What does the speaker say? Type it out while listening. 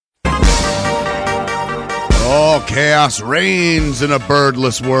chaos reigns in a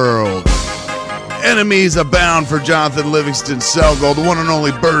birdless world. Enemies abound for Jonathan Livingston Selgold, the one and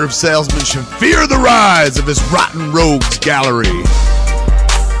only bird of salesmanship. Fear the rise of his rotten rogues gallery.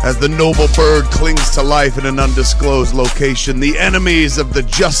 As the noble bird clings to life in an undisclosed location, the enemies of the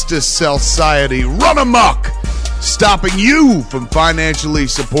Justice Society run amok, stopping you from financially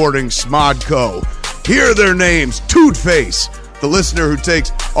supporting Smodco. Here are their names: Tootface, the listener who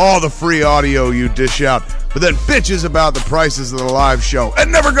takes all the free audio you dish out, but then bitches about the prices of the live show and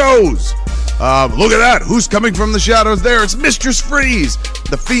never goes. Look at that. Who's coming from the shadows there? It's Mistress Freeze,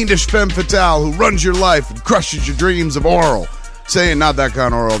 the fiendish femme fatale who runs your life and crushes your dreams of oral. Saying not that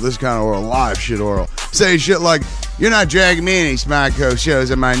kind of oral, this kind of oral, live shit oral. Saying shit like, you're not dragging me any Smodco shows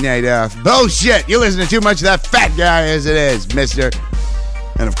on my night off. Bullshit. You're listening to too much of that fat guy as it is, mister.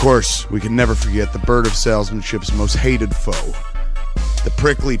 And of course, we can never forget the bird of salesmanship's most hated foe. The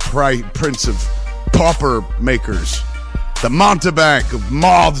prickly prince of pauper makers. The mountebank of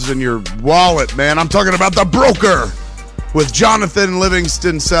moths in your wallet, man. I'm talking about the broker. With Jonathan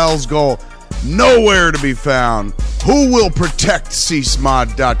Livingston Selgold nowhere to be found, who will protect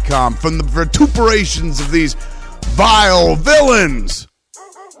csmod.com from the vituperations of these vile villains?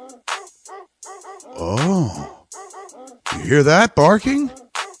 Oh, you hear that barking?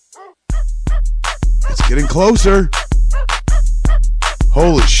 It's getting closer.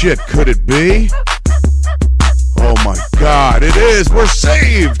 Holy shit, could it be? Oh my God, it is. We're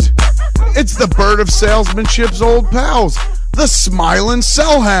saved. It's the bird of salesmanship's old pals, the Smiling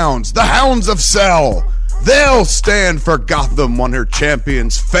Cellhounds, the Hounds of Cell. They'll stand for Gotham when her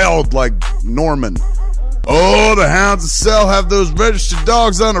champions failed like Norman. Oh, the Hounds of Cell have those registered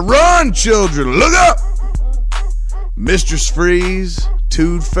dogs on the run, children. Look up. Mistress Freeze,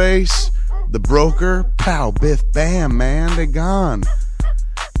 Tootface, the broker, pow, biff, bam, man, they gone.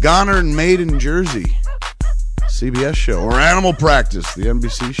 Goner and Made in Jersey, CBS show, or Animal Practice, the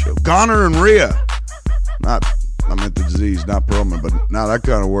NBC show. Goner and Rhea, I meant the disease, not Perlman, but now that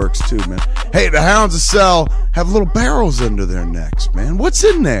kind of works too, man. Hey, the Hounds of Cell have little barrels under their necks, man. What's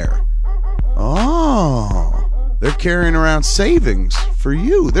in there? Oh, they're carrying around savings for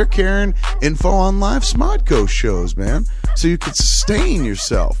you. They're carrying info on live Smodco shows, man, so you can sustain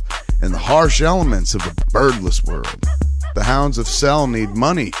yourself in the harsh elements of a birdless world. The Hounds of Cell need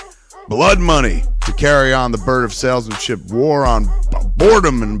money, blood money, to carry on the bird of salesmanship war on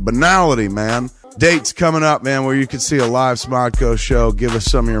boredom and banality, man. Dates coming up, man, where you can see a live Smodco show. Give us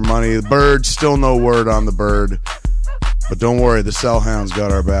some of your money. The bird, still no word on the bird. But don't worry, the Cell Hounds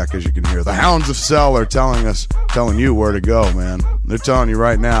got our back, as you can hear. The Hounds of Cell are telling you where to go, man. They're telling you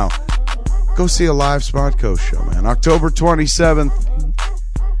right now, go see a live Smodco show, man. October 27th,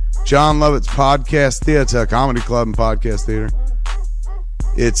 John Lovett's Podcast Theater, Comedy Club and Podcast Theater.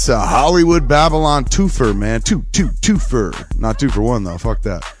 It's Hollywood Babylon twofer, man. Twofer. Not 2 for 1, though. Fuck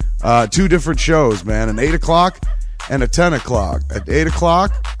that. 2 different shows, man. An 8 o'clock and a 10 o'clock. At 8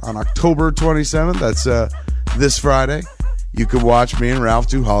 o'clock on October 27th, that's this Friday, you can watch me and Ralph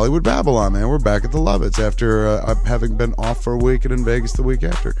do Hollywood Babylon, man. We're back at the Lovetts after having been off for a week and in Vegas the week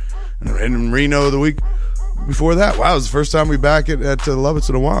after. And in Reno the week before that. Wow, it was the first time we back at the Lovetts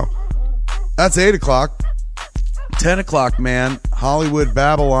in a while. That's 8 o'clock. 10 o'clock, man, Hollywood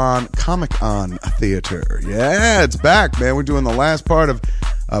Babylon Comic-Con Theater. Yeah, it's back, man. We're doing the last part of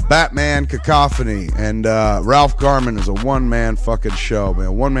Batman Cacophony, and Ralph Garman is a one-man fucking show,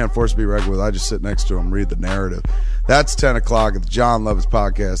 man. One-man force to be reckoned with. I just sit next to him, read the narrative. That's 10 o'clock at the John Lovett's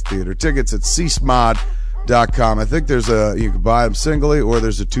Podcast Theater. Tickets at csmod.com. I think there's you can buy them singly, or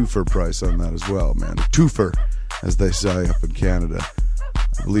there's a twofer price on that as well, man. A twofer, as they say up in Canada.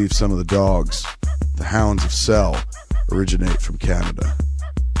 I believe some of the dogs, the Hounds of Cell, originate from Canada.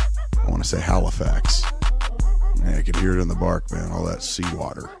 I want to say Halifax. Yeah, you can hear it in the bark, man. All that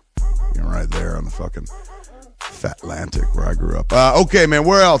seawater. You know, right there on the fucking Fatlantic where I grew up. Okay, man,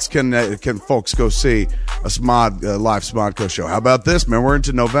 where else can folks go see a live Smodco show? How about this, man? We're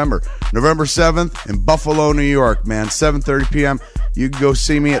into November. November 7th in Buffalo, New York, man. 7:30 p.m. You can go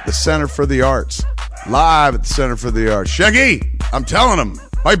see me at the Center for the Arts. Live at the Center for the Arts. Shaggy, I'm telling him,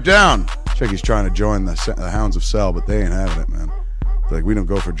 pipe down. Shaggy's trying to join the Hounds of Cell, but they ain't having it, man. Like, we don't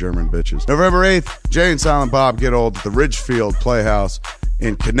go for German bitches. November 8th, Jay and Silent Bob Get Old at the Ridgefield Playhouse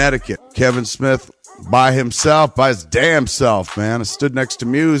in Connecticut. Kevin Smith by himself, by his damn self, man. I stood next to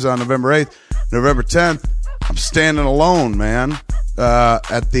Muse on November 8th. November 10th, I'm standing alone, man,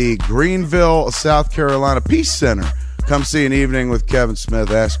 at the Greenville, South Carolina Peace Center. Come see an evening with Kevin Smith.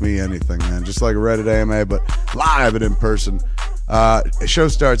 Ask me anything, man. Just like a Reddit AMA, but live and in person. Show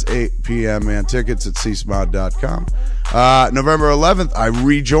starts 8 p.m., man. Tickets at csmod.com. November 11th, I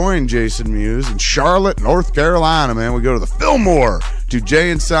rejoin Jason Mewes in Charlotte, North Carolina, man. We go to the Fillmore to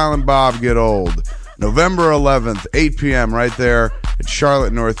Jay and Silent Bob Get Old. November 11th, 8 p.m., right there in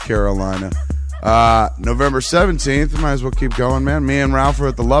Charlotte, North Carolina. November 17th, might as well keep going, man. Me and Ralph are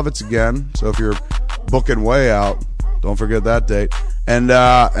at the Lovitz again. So if you're booking way out, don't forget that date. And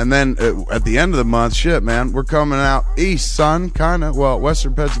then at the end of the month, shit, man, we're coming out east, son, kind of. Well,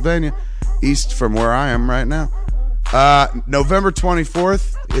 Western Pennsylvania, east from where I am right now. November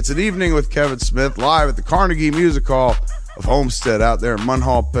 24th, it's an evening with Kevin Smith live at the Carnegie Music Hall of Homestead out there in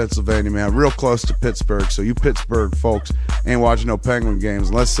Munhall, Pennsylvania, man. Real close to Pittsburgh. So you Pittsburgh folks ain't watching no Penguin games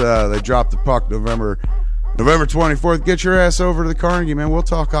unless they drop the puck November 24th. Get your ass over to the Carnegie, man. We'll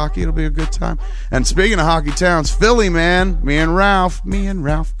talk hockey. It'll be a good time. And speaking of hockey towns, Philly, man. Me and Ralph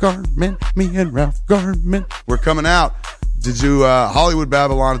Garman. We're coming out to do Hollywood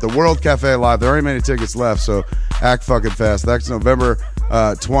Babylon at the World Cafe Live. There ain't many tickets left, so act fucking fast. That's November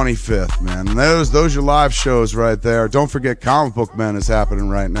 25th, man. And those are live shows right there. Don't forget Comic Book Men is happening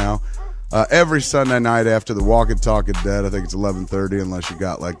right now. Every Sunday night after the Walking Talking Dead. I think it's 11:30 unless you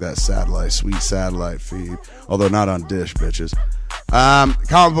got like that sweet satellite feed. Although not on Dish, bitches.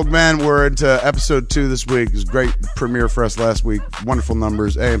 Comic Book Man, we're into episode 2 this week. It was a great premiere for us last week. Wonderful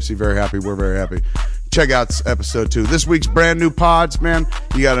numbers. AMC very happy. We're very happy. Check out episode 2. This week's brand new pods, man.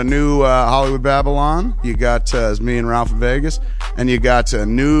 You got a new Hollywood Babylon. You got me and Ralph in Vegas. And you got a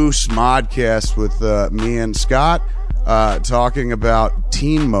new Smodcast with me and Scott. Talking about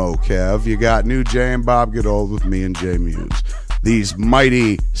Teen Mo, Kev. You got new Jay and Bob Get Old with me and Jay Mewes. These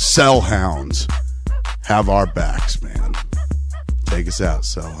mighty cell hounds have our backs, man. Take us out,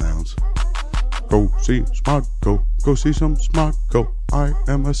 cell hounds. Go see Smod. Go see some Smod. Go. I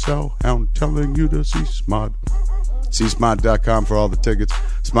am a cell hound telling you to see Smod. CSmod.com for all the tickets.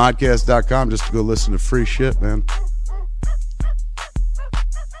 Smodcast.com just to go listen to free shit, man.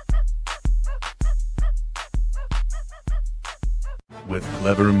 With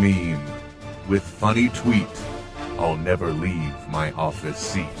clever meme, with funny tweet, I'll never leave my office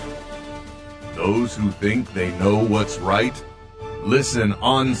seat. Those who think they know what's right, listen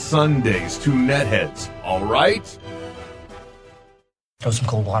on Sundays to Netheads, all right? Throw some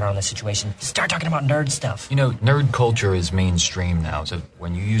cold water on the situation. Start talking about nerd stuff. You know, nerd culture is mainstream now, so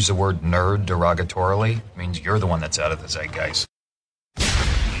when you use the word nerd derogatorily, it means you're the one that's out of the zeitgeist.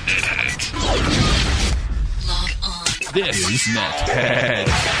 This is Nethead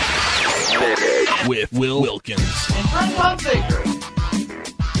with Will Wilkins. And I'm Tom Baker.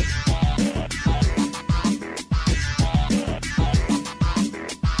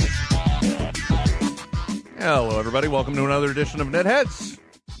 Hello, everybody. Welcome to another edition of Netheads.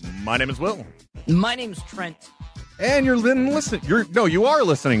 My name is Will. My name's Trent. And you are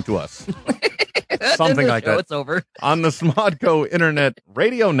listening to us. Something like that. It's over. On the Smodco Internet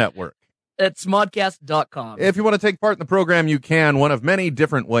Radio Network. At smodcast.com. If you want to take part in the program, you can. One of many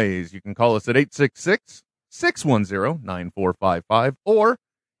different ways. You can call us at 866-610-9455. Or,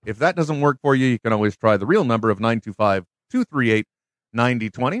 if that doesn't work for you, you can always try the real number of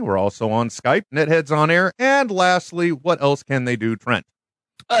 925-238-9020. We're also on Skype, Netheads on Air. And lastly, what else can they do, Trent?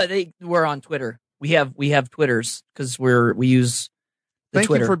 We're on Twitter. We have Twitters because we use the Thank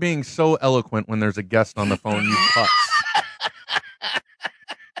Twitter. you for being so eloquent when there's a guest on the phone, you putz.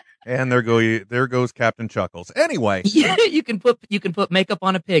 And there goes Captain Chuckles. Anyway, yeah, you can put makeup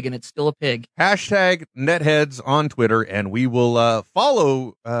on a pig and it's still a pig. Hashtag Netheads on Twitter, and we will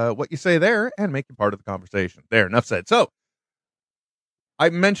follow what you say there and make you part of the conversation. There, enough said. So, I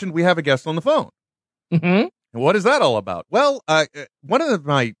mentioned we have a guest on the phone. Mm-hmm. What is that all about? Well, one of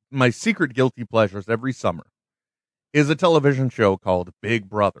my secret guilty pleasures every summer is a television show called Big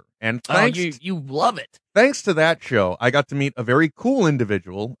Brother. And you love it. Thanks to that show, I got to meet a very cool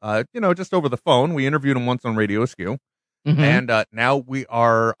individual, just over the phone. We interviewed him once on Radio Askew. Mm-hmm. And now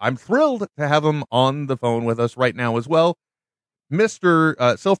I'm thrilled to have him on the phone with us right now as well.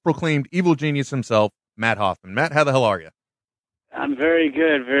 Mr. Self-proclaimed evil genius himself, Matt Hoffman. Matt, how the hell are you? I'm very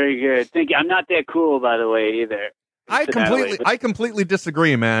good, very good. Thank you. I'm not that cool, by the way, either. I completely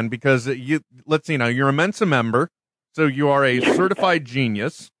disagree, man, because let's see now, you're a Mensa member, so you are a certified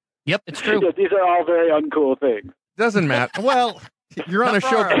genius. Yep, it's true. Yeah, these are all very uncool things. Doesn't matter. Well, you're on a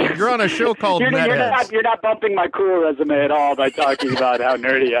show. You're on a show called Netheads. You're not bumping my cool resume at all by talking about how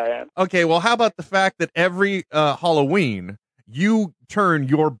nerdy I am. Okay, well, how about the fact that every Halloween you turn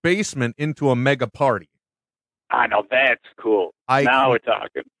your basement into a mega party? I know, that's cool. Now we're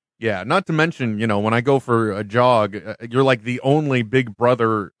talking. Yeah, not to mention, when I go for a jog, you're like the only Big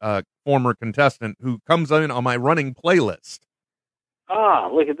Brother former contestant who comes in on my running playlist. Ah,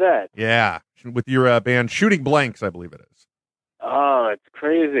 look at that. Yeah, with your band Shooting Blanks, I believe it is. Oh, it's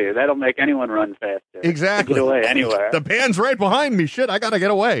crazy. That'll make anyone run faster. Exactly. Get away anywhere. The band's right behind me. Shit, I got to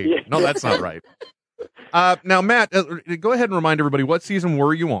get away. Yeah. No, that's not right. Now, Matt, go ahead and remind everybody, what season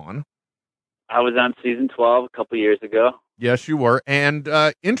were you on? I was on season 12 a couple years ago. Yes, you were. And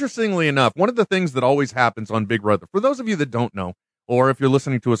interestingly enough, one of the things that always happens on Big Brother, for those of you that don't know, or if you're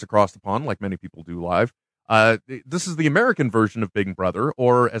listening to us across the pond, like many people do live, this is the American version of Big Brother,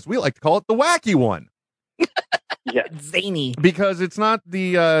 or as we like to call it, the wacky one. Yes. Zany. Because it's not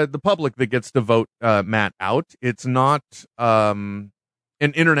the public that gets to vote Matt out. It's not an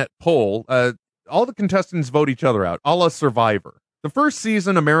internet poll. All the contestants vote each other out, a la Survivor. The first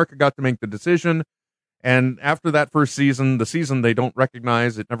season, America got to make the decision. And after that first season, the season they don't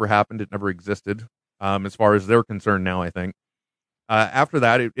recognize, it never happened, it never existed, as far as they're concerned now, I think. After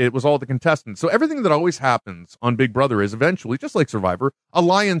that, it was all the contestants. So everything that always happens on Big Brother is eventually, just like Survivor,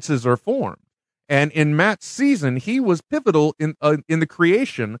 alliances are formed. And in Matt's season, he was pivotal in the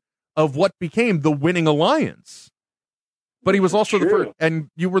creation of what became the winning alliance. But he was also the first, and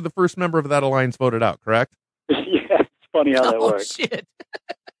you were the first member of that alliance voted out, correct? Yeah, it's funny how that Oh, works. shit.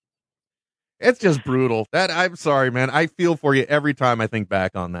 It's just brutal. I'm sorry, man. I feel for you every time I think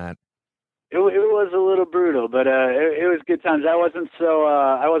back on that. It was a little brutal, but it was good times. I wasn't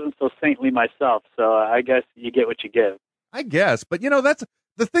so saintly myself, so I guess you get what you give. I guess, but that's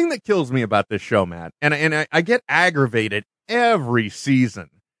the thing that kills me about this show, Matt. And I get aggravated every season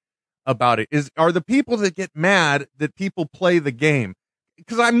about it. Are the people that get mad that people play the game?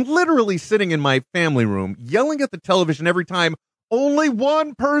 Because I'm literally sitting in my family room yelling at the television every time only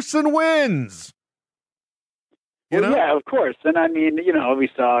one person wins. You know? Yeah, of course. And I mean, we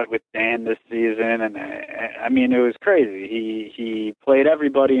saw it with Dan this season, and I mean, it was crazy. He played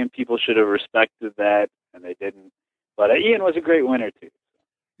everybody, and people should have respected that, and they didn't. But Ian was a great winner too.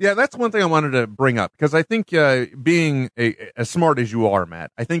 Yeah, that's one thing I wanted to bring up, because I think being as smart as you are,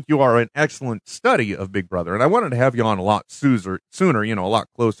 Matt, I think you are an excellent study of Big Brother, and I wanted to have you on a lot sooner, a lot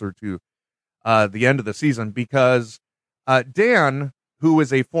closer to the end of the season, because Dan, who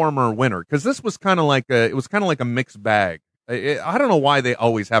is a former winner, because this was kind of like a mixed bag. I don't know why they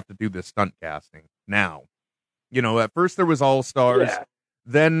always have to do this stunt casting now. At first there was All Stars, Yeah.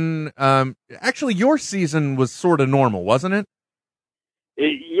 then actually your season was sort of normal, wasn't it?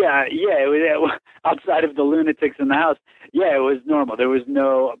 Yeah. It was outside of the lunatics in the house. Yeah, it was normal. There was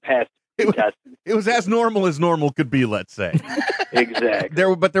no past contestants. It was as normal could be, let's say. Exactly.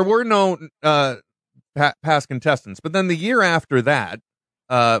 There were no past contestants. But then the year after that,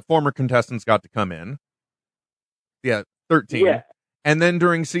 former contestants got to come in. Yeah, 13. Yeah. And then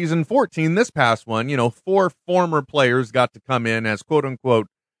during season 14, this past one, 4 former players got to come in as quote unquote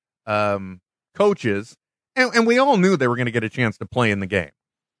coaches. And we all knew they were going to get a chance to play in the game.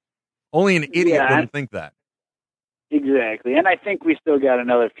 Only an idiot wouldn't think that. Exactly. And I think we still got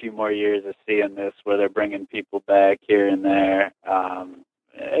another few more years of seeing this where they're bringing people back here and there. I'm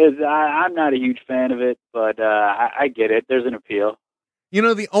not a huge fan of it, but I get it. There's an appeal.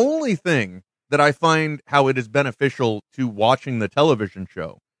 The only thing that I find how it is beneficial to watching the television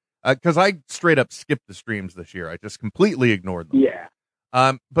show, because I straight up skipped the streams this year. I just completely ignored them. Yeah.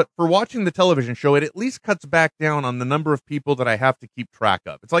 But for watching the television show, it at least cuts back down on the number of people that I have to keep track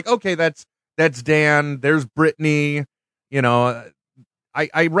of. It's like, okay, that's Dan. There's Brittany.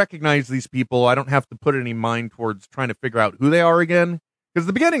 I recognize these people. I don't have to put any mind towards trying to figure out who they are again. Because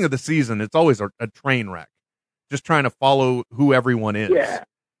the beginning of the season, it's always a train wreck. Just trying to follow who everyone is. Yeah.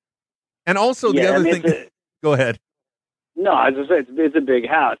 And also the other thing. Go ahead. No, as I said, it's a big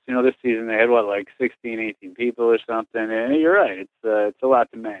house. This season they had, 16, 18 people or something. And you're right. It's a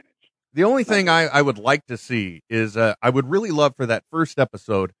lot to manage. The only thing I would like to see is I would really love for that first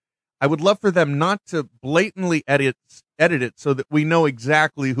episode, I would love for them not to blatantly edit it so that we know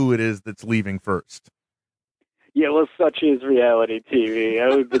exactly who it is that's leaving first. Yeah, well, such is reality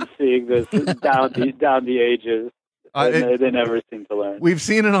TV. We've been seeing this down the ages. They never seem to learn. We've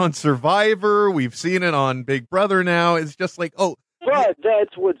seen it on Survivor. We've seen it on Big Brother now. It's just like, oh. But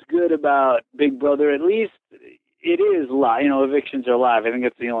that's what's good about Big Brother. At least it is live. Evictions are live. I think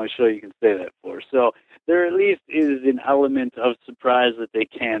that's the only show you can say that for. So there at least is an element of surprise that they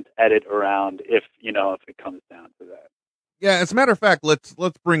can't edit around if it comes down to that. Yeah, as a matter of fact, let's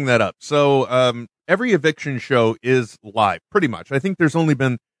bring that up. So every eviction show is live, pretty much. I think there's only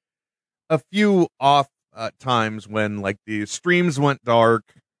been a few off times when the streams went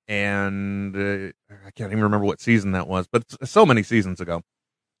dark, and I can't even remember what season that was, but it's so many seasons ago.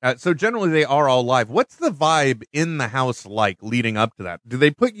 So generally they are all live. What's the vibe in the house like leading up to that? Do they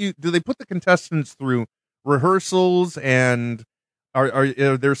put the contestants through rehearsals and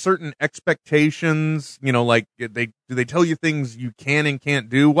Are there certain expectations? You know, like do they tell you things you can and can't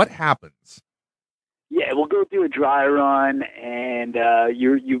do? What happens? Yeah, we'll go through a dry run, and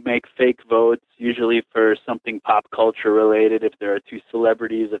you make fake votes, usually for something pop culture related. If there are two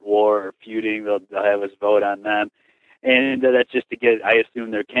celebrities at war or feuding, they'll have us vote on them. And that's just to get, I assume,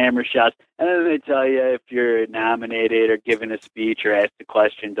 their camera shots. And then they tell you if you're nominated or given a speech or asked a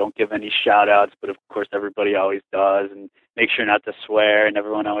question, don't give any shout-outs. But, of course, everybody always does. And make sure not to swear, and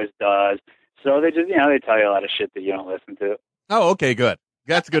everyone always does. So they just, they tell you a lot of shit that you don't listen to. Oh, okay, good.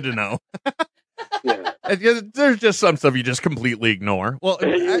 That's good to know. Yeah. There's just some stuff you just completely ignore. Well,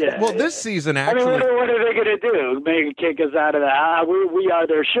 this season actually. I mean, what are they going to do? Maybe kick us out of the house? We are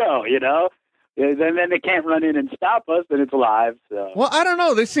their show, Then they can't run in and stop us, and it's live. So. Well, I don't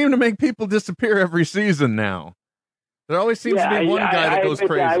know. They seem to make people disappear every season now. There always seems to be one guy that goes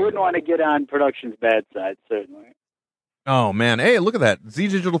crazy. I wouldn't want to get on production's bad side, certainly. Oh, man. Hey, look at that.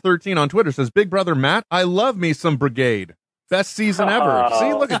 ZDigital13 on Twitter says, Big Brother Matt, I love me some Brigade. Best season ever.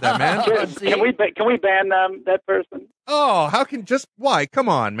 See, look at that, man. Can we ban them, that person? Oh, why? Come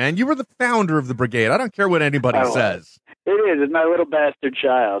on, man. You were the founder of the Brigade. I don't care what anybody says. It is. It's my little bastard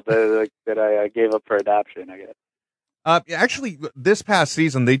child that I gave up for adoption, I guess. Actually, this past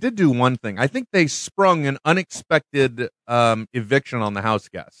season, they did do one thing. I think they sprung an unexpected eviction on the house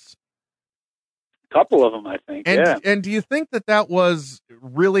guests. Couple of them, I think. And do you think that was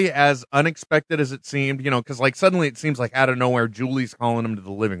really as unexpected as it seemed? Because suddenly it seems like out of nowhere, Julie's calling them to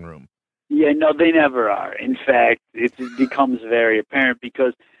the living room. Yeah, no, they never are. In fact, it becomes very apparent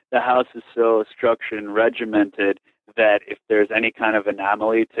because the house is so structured and regimented that if there's any kind of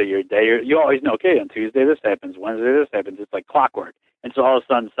anomaly to your day, you always know, okay, on Tuesday this happens, Wednesday this happens. It's like clockwork. And so all of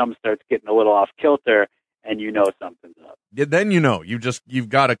a sudden, some starts getting a little off kilter, and something's up. Yeah, then you've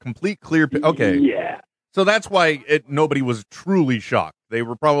got a complete clear. Okay. Yeah. So that's why nobody was truly shocked. They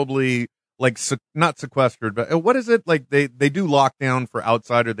were probably not sequestered, but what is it like? They do lockdown for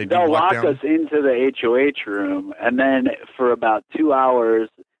outsider. They'll lock us into the HOH room, and then for about 2 hours,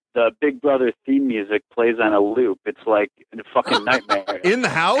 the Big Brother theme music plays on a loop. It's like a fucking nightmare in the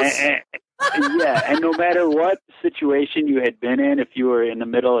house. Yeah, and no matter what situation you had been in, if you were in the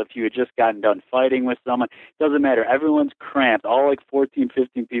middle, if you had just gotten done fighting with someone, doesn't matter. Everyone's cramped. All 14,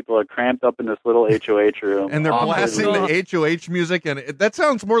 15 people are cramped up in this little HOH room. And they're blasting the HOH music, and that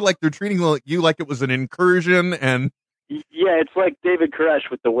sounds more like they're treating you like it was an incursion. And yeah, it's like David Koresh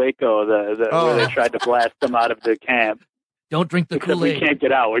with the Waco, where they tried to blast them out of the camp. Don't drink the Kool-Aid. We can't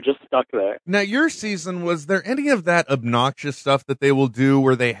get out. We're just stuck there. Now, your season, was there any of that obnoxious stuff that they will do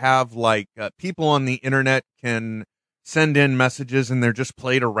where they have, people on the internet can send in messages and they're just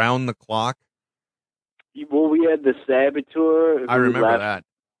played around the clock? Well, we had the Saboteur. I remember that.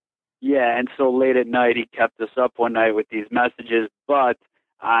 Yeah, and so late at night, he kept us up one night with these messages, but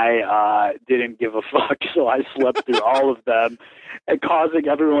I didn't give a fuck, so I slept through all of them, and causing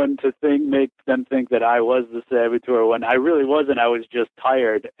everyone to make them think that I was the Saboteur when I really wasn't. I was just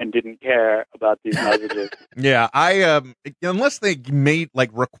tired and didn't care about these messages. Yeah, I unless they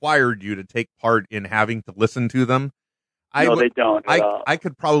required you to take part in having to listen to them. They don't. I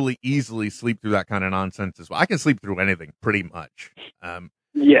could probably easily sleep through that kind of nonsense as well. I can sleep through anything pretty much.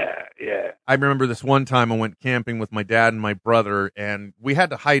 Yeah. I remember this one time I went camping with my dad and my brother, and we had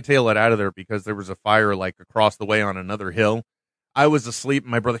to hightail it out of there because there was a fire across the way on another hill. I was asleep,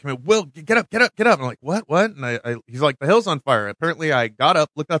 and my brother came in, Will, get up. I'm like, what? And he's like, the hill's on fire. Apparently, I got up,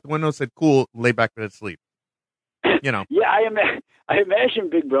 looked out the window, said, cool, lay back to sleep. Yeah, I imagine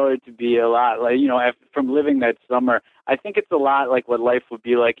Big Brother to be a lot from living that summer. I think it's a lot like what life would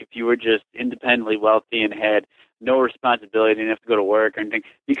be like if you were just independently wealthy and had no responsibility, didn't have to go to work or anything,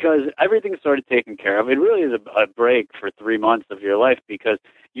 because everything's sort of taken care of. It really is a break for 3 months of your life because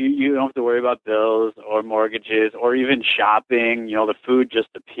you don't have to worry about bills or mortgages or even shopping. The food just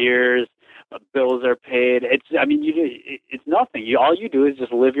appears. Bills are paid. It's nothing. All you do is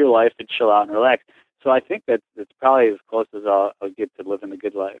just live your life and chill out and relax. So I think that's probably as close as I'll get to living the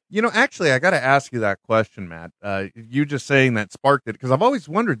good life. Actually, I got to ask you that question, Matt. You just saying that sparked it, because I've always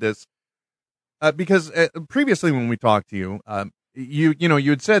wondered this. Because previously when we talked to you,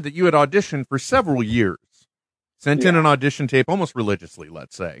 you had said that you had auditioned for several years, sent in an audition tape almost religiously,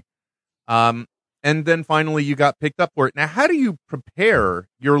 let's say. And then finally you got picked up for it. Now, how do you prepare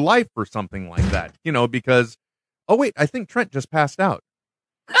your life for something like that? Because, oh wait, I think Trent just passed out.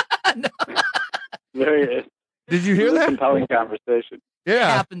 There he is. Did you hear that? Compelling conversation. Yeah.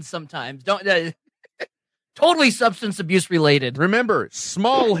 It happens sometimes. Totally substance abuse related. Remember,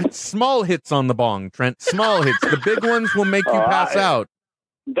 small hits on the bong, Trent. Small hits. The big ones will make you pass out.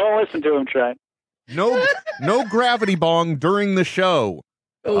 Don't listen to him, Trent. No gravity bong during the show.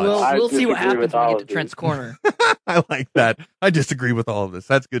 I We'll see what disagree happens with when we all get of to these. Trent's corner. I like that. I disagree with all of this.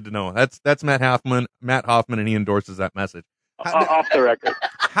 That's good to know. That's Matt Hoffman, and he endorses that message. Off the record.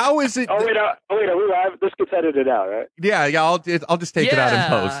 How is it? Oh wait, are we live? This gets edited out, right? Yeah. I'll just take it out in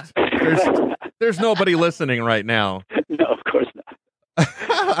post. There's nobody listening right now. No, of course not.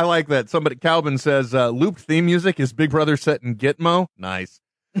 I like that. Calvin says, looped theme music is Big Brother set in Gitmo. Nice.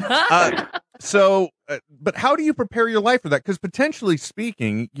 But how do you prepare your life for that? Because potentially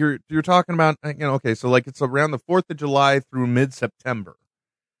speaking, you're talking about, okay, so like it's around the 4th of July through mid-September.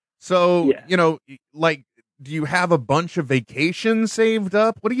 So, Yeah. Do you have a bunch of vacations saved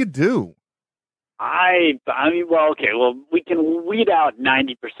up? What do you do? I mean, well, okay, well, we can weed out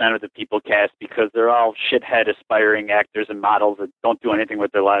 90% of the people cast because they're all shithead aspiring actors and models that don't do anything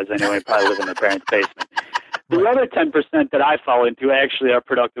with their lives anyway, probably live in their parents' basement. The other 10% that I fall into actually are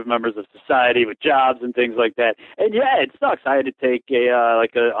productive members of society with jobs and things like that. And yeah, it sucks. I had to take a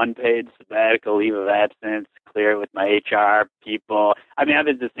unpaid sabbatical leave of absence, clear it with my HR people. I mean, I've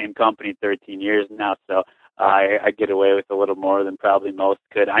been at the same company 13 years now, so I get away with a little more than probably most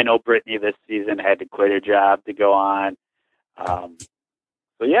could. I know Brittany this season had to quit her job to go on.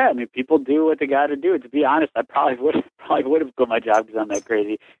 So yeah, I mean, people do what they got to do. To be honest, I probably would have quit my job because I'm that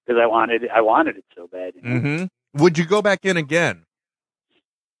crazy because I wanted it so bad. You know? Mm-hmm. Would you go back in again?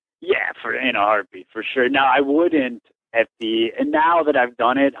 Yeah, in a heartbeat for sure. Now I wouldn't and now that I've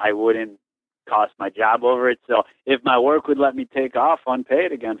done it, I wouldn't cost my job over it. So if my work would let me take off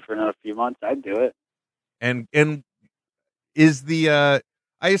unpaid again for another few months, I'd do it. And is I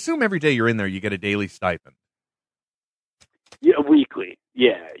assume every day you're in there, you get a daily stipend. Yeah, weekly.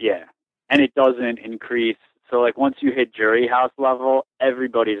 Yeah. And it doesn't increase. So, like, once you hit jury house level,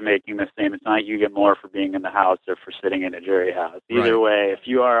 everybody's making the same. It's not like you get more for being in the house or for sitting in a jury house. Either way, if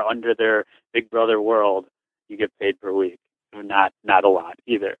you are under their Big Brother world, you get paid per week. Not a lot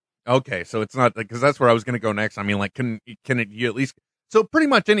either. Okay, so it's not, because that's where I was going to go next. I mean, like, can you at least... So pretty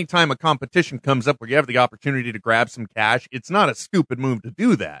much any time a competition comes up where you have the opportunity to grab some cash, it's not a stupid move to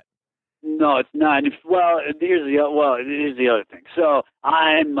do that. No, it's not. Well, here's the other thing. So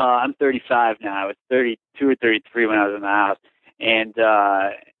I'm 35 now. I was 32 or 33 when I was in the house, and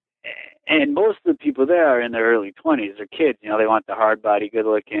most of the people there are in their early 20s. They're kids. You know, they want the hard body, good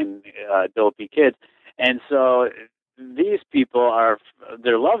looking, dopey kids, and so these people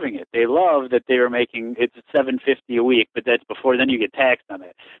they're loving it. They love that they were making it's $750 a week, but that's before then you get taxed on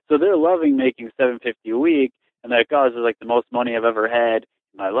it. So they're loving making $750 a week, and they're like, oh, this is like the most money I've ever had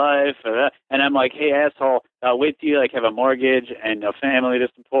in my life. And I'm like, hey, asshole, wait till you have a mortgage and a family to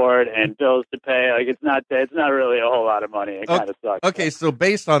support and bills to pay. Like it's not really a whole lot of money. It kind of sucks. Okay, so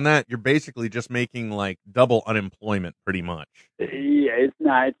based on that, you're basically just making like double unemployment, pretty much. Yeah, it's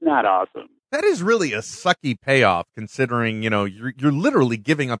not awesome. That is really a sucky payoff, considering you're literally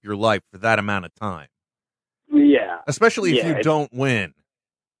giving up your life for that amount of time. Yeah, especially if you don't win.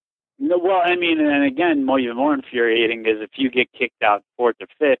 No, well, I mean, and again, even more infuriating is if you get kicked out 4th or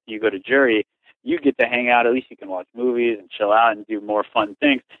 5th, you go to jury, you get to hang out. At least you can watch movies and chill out and do more fun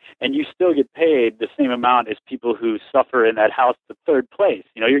things, and you still get paid the same amount as people who suffer in that house to 3rd place.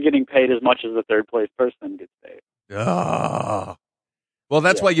 You're getting paid as much as the 3rd place person gets paid. Well,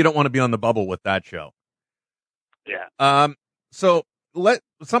 that's why you don't want to be on the bubble with that show. Yeah. So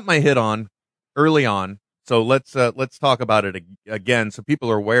something I hit on early on. So let's talk about it again, so people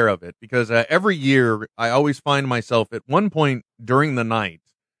are aware of it. Because every year I always find myself at one point during the night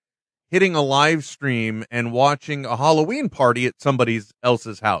hitting a live stream and watching a Halloween party at somebody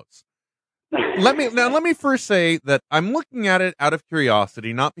else's house. Let me first say that I'm looking at it out of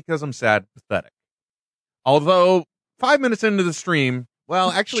curiosity, not because I'm sad, pathetic. Although 5 minutes into the stream.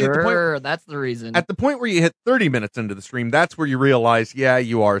 Well, actually, that's the reason. At the point where you hit 30 minutes into the stream, that's where you realize, yeah,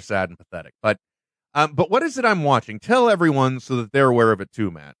 you are sad and pathetic. But what is it I'm watching? Tell everyone so that they're aware of it too,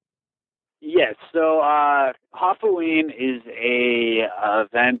 Matt. Yes. So Halloween is a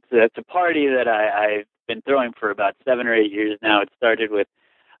event. It's a party that I've been throwing for about 7 or 8 years now. It started with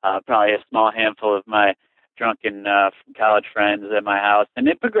probably a small handful of my drunken college friends at my house, and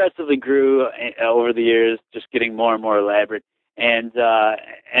it progressively grew over the years, just getting more and more elaborate. And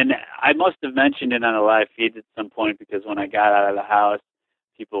I must have mentioned it on a live feed at some point because when I got out of the house,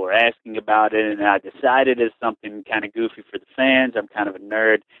 people were asking about it, and I decided as something kind of goofy for the fans. I'm kind of a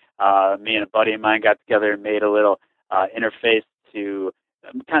nerd. Me and a buddy of mine got together and made a little interface to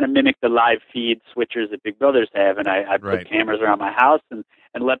kind of mimic the live feed switchers that Big Brothers have, and I put cameras around my house and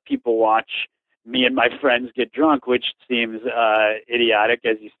let people watch me and my friends get drunk, which seems idiotic,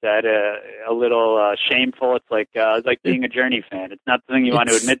 as you said, a little shameful. It's like being a Journey fan. It's not something you want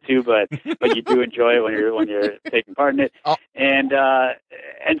to admit to, but you do enjoy it when you're taking part in it. Oh. And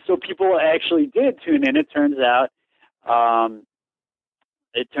so people actually did tune in. It turns out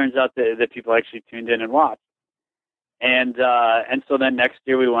that people actually tuned in and watched. And so then next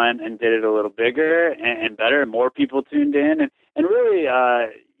year we went and did it a little bigger and better, and more people tuned in, and really,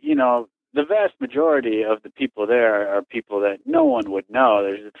 the vast majority of the people there are people that no one would know.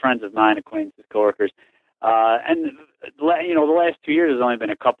 There's friends of mine, acquaintances, coworkers. And the last 2 years there's only been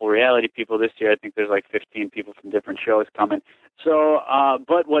a couple reality people. This year I think there's like 15 people from different shows coming. So,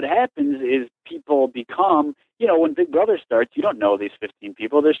 but what happens is people become, when Big Brother starts, you don't know these 15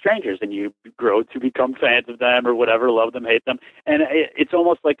 people. They're strangers, and you grow to become fans of them or whatever, love them, hate them. And it's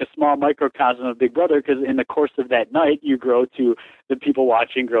almost like a small microcosm of Big Brother, because in the course of that night, you grow to, the people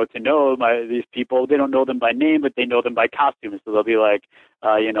watching grow to know these people. They don't know them by name, but they know them by costumes. So they'll be like,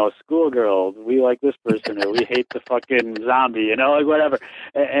 schoolgirls, we like this person, or we hate the fucking zombie, like whatever.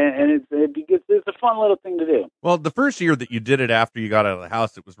 And it's a fun little thing to do. Well, the first year that you did it after you got out of the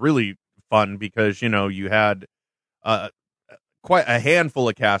house, it was really fun because, you had quite a handful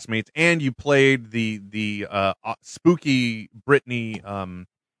of castmates, and you played the spooky Britney.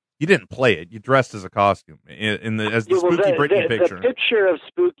 You didn't play it; you dressed as a costume as the spooky Britney picture. The picture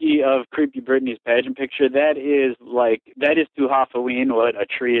of creepy Britney's pageant picture, that is to Halloween what a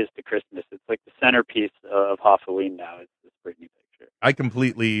tree is to Christmas. It's like the centerpiece of Halloween now. It's this Britney picture. I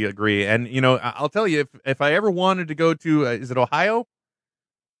completely agree, and I'll tell you, if I ever wanted to go to, is it Ohio?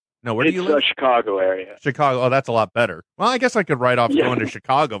 No, where do you live? It's Chicago area. Chicago. Oh, that's a lot better. Well, I guess I could write off going to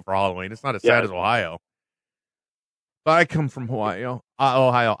Chicago for Halloween. It's not as sad as Ohio. But I come from Ohio.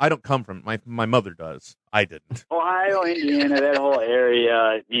 I don't come from my mother does. I didn't. Ohio, Indiana, that whole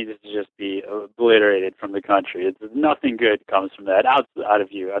area needs to just be obliterated from the country. Nothing good comes from that out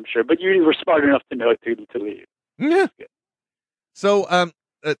of you, I'm sure. But you were smart enough to know to leave. Yeah. So,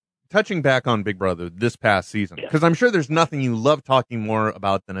 touching back on Big Brother this past season, because I'm sure there's nothing you love talking more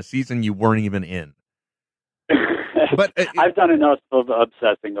about than a season you weren't even in. But I've done enough of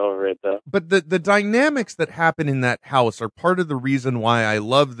obsessing over it, though. But the dynamics that happen in that house are part of the reason why I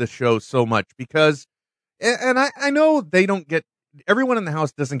love the show so much, because, and I know everyone in the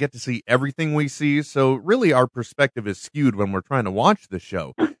house doesn't get to see everything we see, so really our perspective is skewed when we're trying to watch the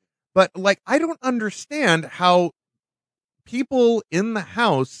show. But, I don't understand how people in the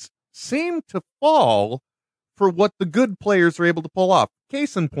house seem to fall for what the good players are able to pull off.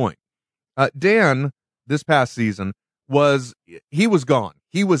 Case in point, Dan, this past season, was gone.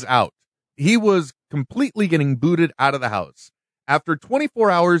 He was out. He was completely getting booted out of the house. After 24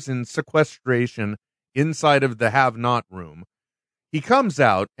 hours in sequestration inside of the have-not room, he comes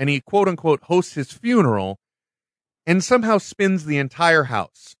out and he quote-unquote hosts his funeral and somehow spins the entire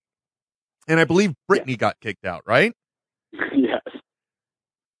house. And I believe Britney got kicked out, right? Yes.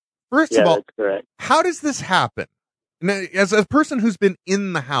 First of all, that's correct. How does this happen? Now, as a person who's been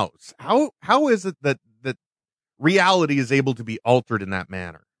in the house, how is it that reality is able to be altered in that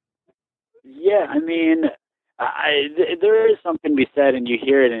manner? Yeah, I mean, there is something to be said, and you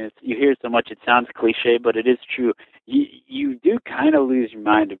hear it, and you hear it so much it sounds cliche, but it is true. You do kind of lose your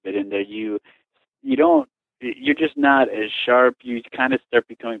mind a bit in there. You don't. You're just not as sharp. You kind of start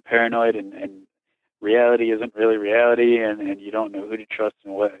becoming paranoid, and reality isn't really reality, and you don't know who to trust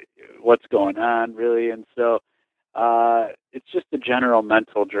and what's going on really, and so it's just a general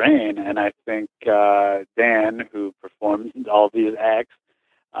mental drain. And I think Dan, who performs all these acts,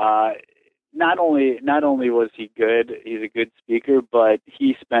 not only was he good, he's a good speaker, but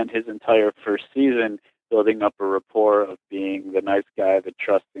he spent his entire first season building up a rapport of being the nice guy, the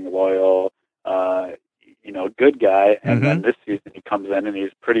trusting, loyal, good guy, and then this season he comes in and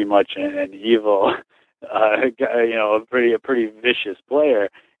he's pretty much an evil guy, a pretty vicious player.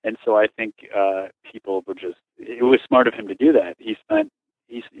 And so I think people were it was smart of him to do that. His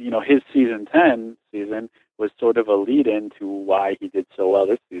season 10 season was sort of a lead in to why he did so well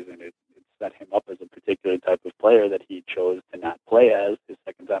this season. It set him up as a particular type of player that he chose to not play as his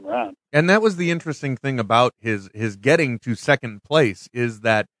second time around. And that was the interesting thing about his getting to second place, is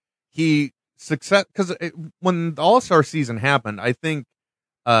that he because when the All-Star season happened, I think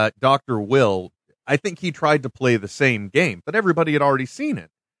Dr. Will, I think he tried to play the same game, but everybody had already seen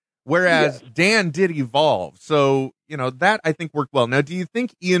it. Whereas Dan did evolve. So, that I think worked well. Now, do you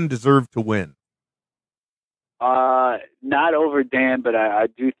think Ian deserved to win? Not over Dan, but I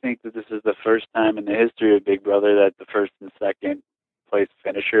do think that this is the first time in the history of Big Brother that the first and second place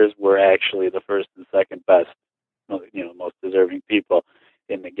finishers were actually the first and second best, most deserving people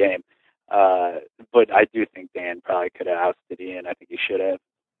in the game. But I do think Dan probably could have ousted Ian. I think he should have.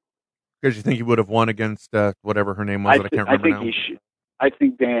 Because you think he would have won against whatever her name was that I can't remember now? I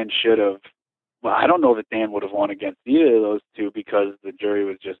think Dan should have. Well, I don't know that Dan would have won against either of those two because the jury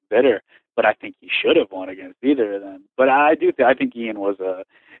was just bitter. But I think he should have won against either of them. But I think Ian was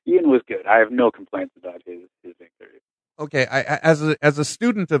good. I have no complaints about his victory. Okay, as a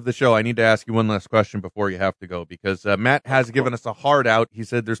student of the show, I need to ask you one last question before you have to go, because Matt has given us a hard out. He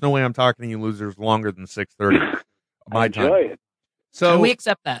said, "There's no way I'm talking to you losers longer than 6:30 my time." Enjoy it. So we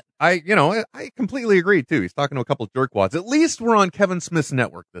accept that. I completely agree too. He's talking to a couple of jerkwads. At least we're on Kevin Smith's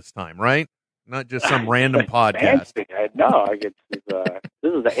network this time, right? Not just some random podcast. No, this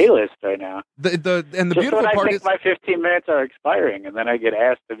is the A-list right now. The just beautiful when part I think is my 15 minutes are expiring, and then I get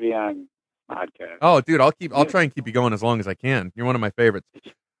asked to be on podcast. Oh, dude, I'll try and keep you going as long as I can. You're one of my favorites.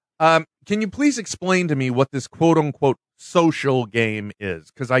 Can you please explain to me what this quote unquote social game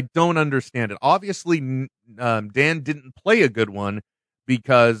is? Because I don't understand it. Obviously, Dan didn't play a good one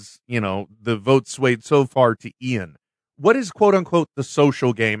because, the vote swayed so far to Ian. What is quote unquote the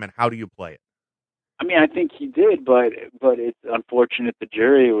social game, and how do you play it? I mean, I think he did, but it's unfortunate the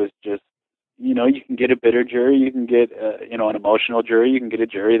jury was just, you can get a bitter jury, you can get, an emotional jury, you can get a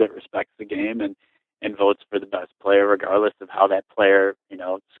jury that respects the game and votes for the best player, regardless of how that player,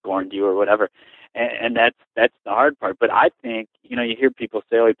 scorned you or whatever. And that's the hard part. But I think, you hear people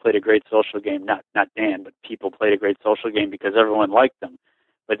say, oh, he played a great social game. Not Dan, but people played a great social game because everyone liked them.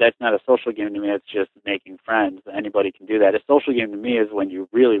 But that's not a social game to me. It's just making friends. Anybody can do that. A social game to me is when you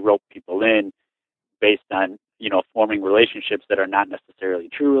really rope people in based on, forming relationships that are not necessarily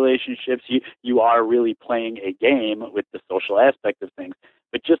true relationships. You are really playing a game with the social aspect of things,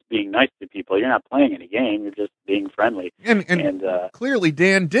 but just being nice to people. You're not playing any game. You're just being friendly. And clearly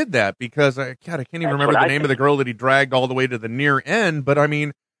Dan did that because, I can't even remember the name of the girl that he dragged all the way to the near end, but I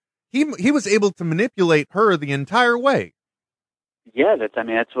mean, he was able to manipulate her the entire way. Yeah,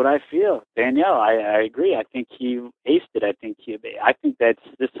 that's what I feel. Danielle, I agree. I think he aced it. I think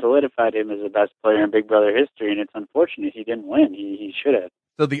this solidified him as the best player in Big Brother history, and it's unfortunate he didn't win. He should have.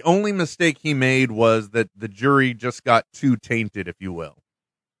 So the only mistake he made was that the jury just got too tainted, if you will.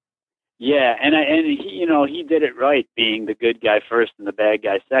 Yeah, and he did it right, being the good guy first and the bad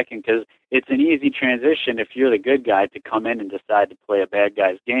guy second, because it's an easy transition if you're the good guy to come in and decide to play a bad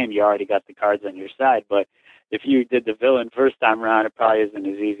guy's game. You already got the cards on your side, but if you did the villain first time around, it probably isn't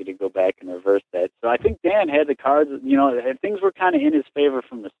as easy to go back and reverse that. So I think Dan had the cards, things were kind of in his favor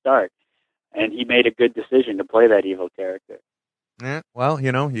from the start, and he made a good decision to play that evil character. Yeah, well,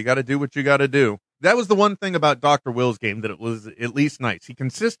 you got to do what you got to do. That was the one thing about Dr. Will's game, that it was at least nice. He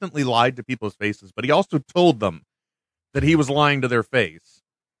consistently lied to people's faces, but he also told them that he was lying to their face,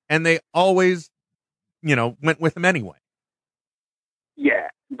 and they always, went with him anyway. Yeah.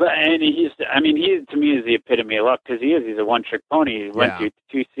 He to me is the epitome of luck, because he's a one-trick pony. He went through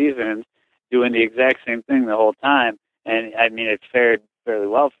 2 seasons doing the exact same thing the whole time, and it fared fairly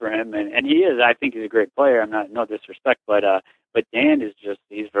well for him. And he is, I think he's a great player. I'm not, no disrespect, but Dan is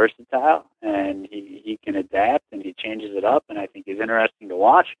he's versatile, and he can adapt, and he changes it up, and I think he's interesting to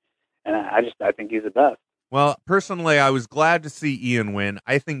watch, and I think he's the best. Well, personally, I was glad to see Ian win.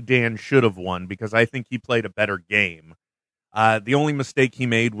 I think Dan should have won because I think he played a better game. The only mistake he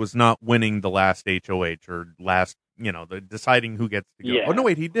made was not winning the last HOH or last, the deciding who gets to go. Yeah. Oh, no,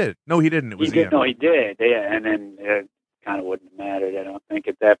 wait, he did. No, he didn't. It was Ian. No, he did. Yeah, and then it kind of wouldn't have mattered, I don't think,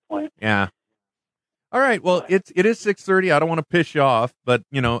 at that point. Yeah. All right. Well, it is 6:30. I don't want to piss you off, but,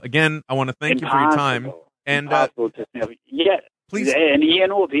 again, I want to thank you for your time. And please. And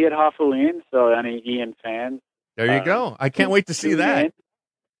Ian will be at Hoffeline, so any Ian fans. There you go. I can't wait to see that.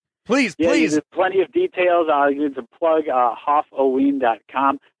 Please. There's plenty of details. I'll give the plug,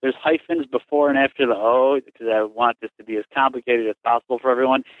 hoffoween.com. There's hyphens before and after the O, because I want this to be as complicated as possible for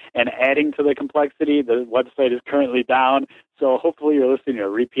everyone. And adding to the complexity, the website is currently down, so hopefully you're listening to a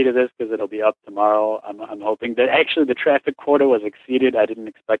repeat of this, because it'll be up tomorrow. I'm hoping that actually the traffic quota was exceeded. I didn't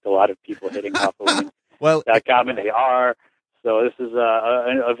expect a lot of people hitting hoffoween.com, and they are. So this is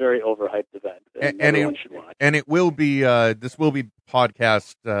a very overhyped event, and everyone should watch. And it will be this will be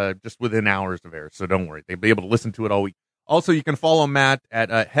podcast just within hours of air, so don't worry. They'll be able to listen to it all week. Also, you can follow Matt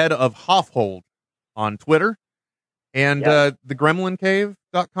at head of Hofhold on Twitter, and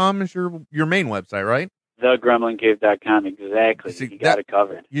thegremlincave.com is your main website, right? Thegremlincave.com, exactly. You got it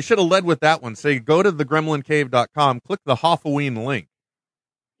covered. You should have led with that one. Say, go to thegremlincave.com, click the Hoffoween link.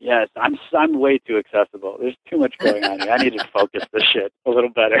 Yes, I'm way too accessible. There's too much going on here. I need to focus this shit a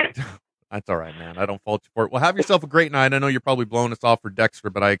little better. That's all right, man. I don't fault you for it. Well, have yourself a great night. I know you're probably blowing us off for Dexter,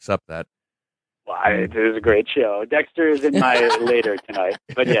 but I accept that. Well, it is a great show. Dexter is in my later tonight,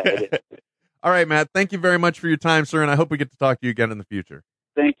 but yeah, it is. All right, Matt. Thank you very much for your time, sir, and I hope we get to talk to you again in the future.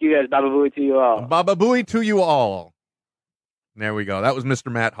 Thank you, guys. Baba Booey to you all. Baba Booey to you all. There we go. That was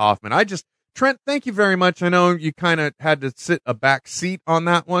Mr. Matt Hoffman. Trent, thank you very much. I know you kind of had to sit a back seat on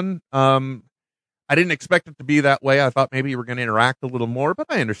that one. I didn't expect it to be that way. I thought maybe you were going to interact a little more, but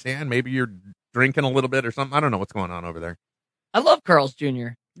I understand. Maybe you're drinking a little bit or something. I don't know what's going on over there. I love Carl's Jr.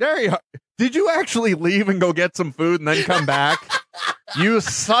 There you are. Did you actually leave and go get some food and then come back? You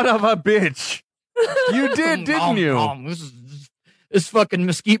son of a bitch. You did, didn't you? This fucking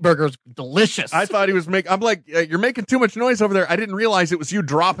mesquite burger is delicious. I thought he was I'm like, you're making too much noise over there. I didn't realize it was you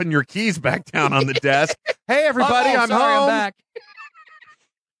dropping your keys back down on the desk. Hey, everybody, I'm sorry, home. I'm back.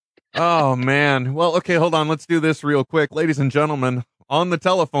 Oh, man. Well, okay, hold on. Let's do this real quick. Ladies and gentlemen, on the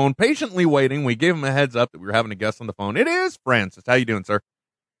telephone, patiently waiting. We gave him a heads up that we were having a guest on the phone. It is Francis. How you doing, sir?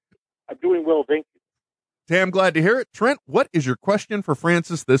 I'm doing well, thank you. Hey, I'm glad to hear it. Trent, what is your question for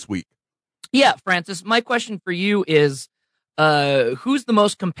Francis this week? Yeah, Francis, my question for you is, who's the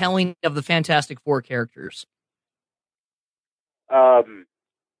most compelling of the Fantastic Four characters? The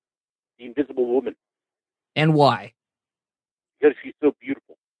Invisible Woman, And why? because she's so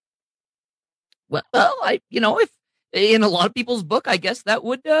beautiful. Well, if in a lot of people's book, I guess that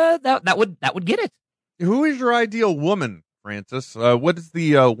would get it. Who is your ideal woman, Francis? What is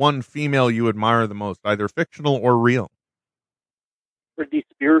the one female you admire the most, either fictional or real? Britney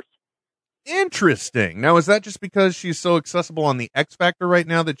Spears. Interesting. Now, is that just because she's so accessible on the X Factor right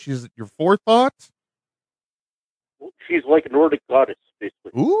now that she's your forethought? Well, she's like a Nordic goddess,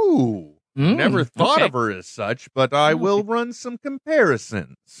 basically. Ooh. Never thought okay. of her as such, but I will run some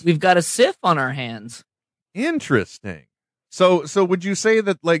comparisons. We've got a Sif on our hands. Interesting. So would you say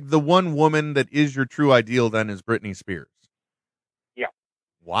that like the one woman that is your true ideal then is Britney Spears? Yeah.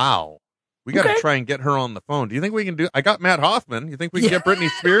 Wow. We got to Okay. try and get her on the phone. Do you think we can do? I got Matt Hoffman. You think we can get Britney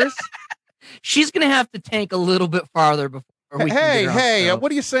Spears? She's going to have to tank a little bit farther before we can get her on the show.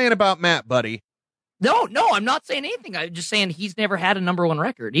 What are you saying about Matt, buddy? No, I'm not saying anything. I'm just saying he's never had a #1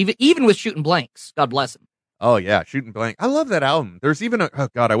 record, even with Shooting Blanks. God bless him. Oh yeah, Shooting Blank. I love that album. There's even oh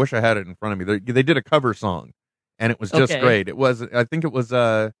god, I wish I had it in front of me. They did a cover song, and it was just Okay. great. It was, I think it was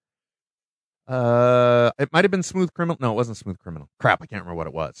it might have been Smooth Criminal. No, it wasn't Smooth Criminal. Crap, I can't remember what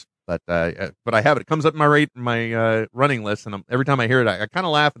it was. But I have it. It comes up in my running list, and every time I hear it, I kind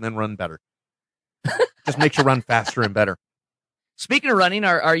of laugh and then run better. Just makes you run faster and better. Speaking of running,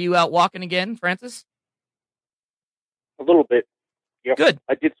 are you out walking again, Francis? A little bit. Yep. Good.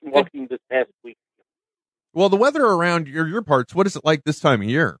 I did some walking this past week. Well, the weather around your parts, what is it like this time of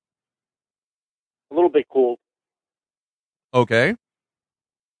year? A little bit cold. Okay.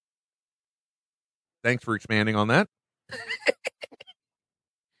 Thanks for expanding on that.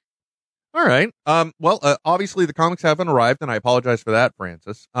 All right. Well, obviously the comics haven't arrived, and I apologize for that,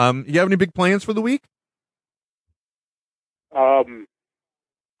 Francis. You have any big plans for the week? Not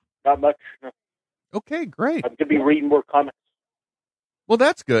much. No. Okay, great. I'm going to be reading more comics. Well,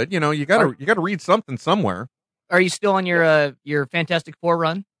 that's good. You know, you gotta read something somewhere. Are you still on your Fantastic Four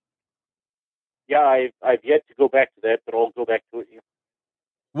run? Yeah, I've yet to go back to that, but I'll go back to it.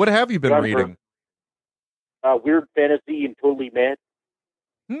 What have you been reading? Weird Fantasy and Totally Mad.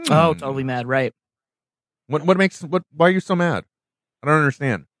 Oh, Totally Mad, right? Why are you so mad? I don't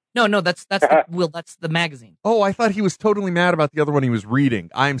understand. No, that's that's the magazine. Oh, I thought he was totally mad about the other one he was reading.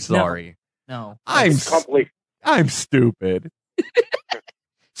 I'm sorry. No, I'm stupid.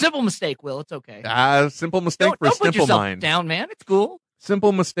 simple mistake, Will. It's okay. Simple mistake for a Don't put simple yourself mind. down, man. It's cool.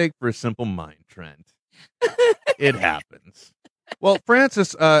 Simple mistake for a simple mind, Trent. It happens. Well,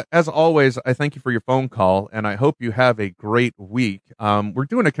 Francis, as always, I thank you for your phone call, and I hope you have a great week. We're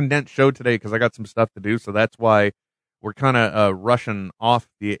doing a condensed show today because I got some stuff to do, so that's why we're kind of rushing off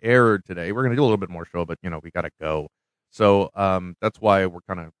the air today. We're going to do a little bit more show, but, we got to go. So that's why we're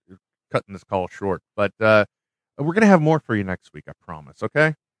kind of cutting this call short. But we're going to have more for you next week, I promise,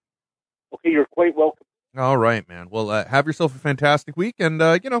 okay? Okay, you're quite welcome. All right, man. Well, have yourself a fantastic week, and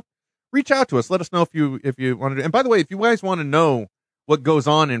reach out to us. Let us know if you want to. And by the way, if you guys want to know what goes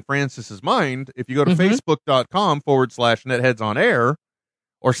on in Francis's mind, if you go to facebook.com/netheadsonair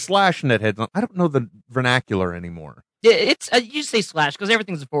or /netheads on, I don't know the vernacular anymore. It's you say slash because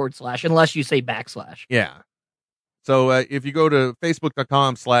everything's a / unless you say /. Yeah. So if you go to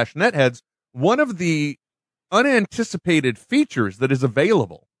facebook.com/netheads, one of the unanticipated features that is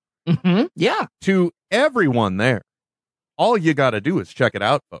available yeah, to everyone there, all you got to do is check it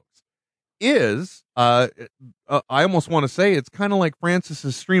out, folks. Is I almost want to say it's kind of like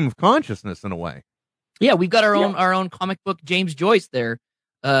Francis's stream of consciousness in a way. Yeah, we've got our own comic book James Joyce there,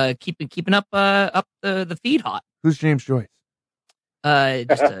 keeping up the feed hot. Who's James Joyce?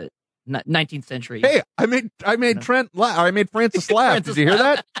 Just 19th century. Hey, I made I made Francis laugh. Francis Did you hear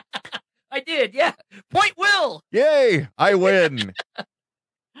laugh. that? I did, yeah. Point Will. Yay! I win.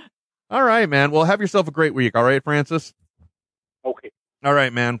 All right, man. Well, have yourself a great week. All right, Francis. Okay. All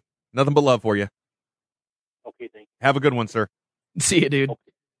right, man. Nothing but love for you. Okay, thank you. Have a good one, sir. See you, dude.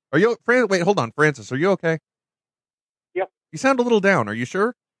 Are you? Wait, hold on, Francis. Are you okay? Yep. You sound a little down. Are you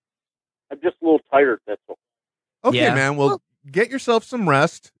sure? I'm just a little tired, that's all. Okay, Yeah. man. Well, get yourself some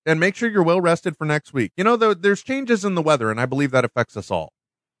rest and make sure you're well rested for next week. You know, there's changes in the weather, and I believe that affects us all.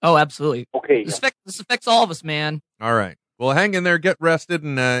 Oh, absolutely. Okay. This affects all of us, man. All right. Well, hang in there, get rested,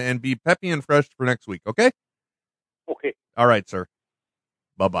 and be peppy and fresh for next week. Okay. Okay. All right, sir.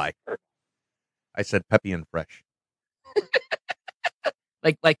 Bye-bye. I said peppy and fresh.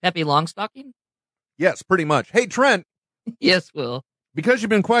 Like Pepe Longstocking? Yes, pretty much. Hey, Trent, Yes, Will. because you've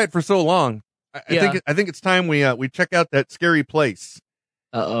been quiet for so long, Yeah. I think it's time we check out that scary place.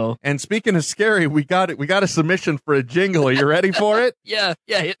 Uh-oh. And speaking of scary, we got a submission for a jingle. Are you ready for it? Yeah,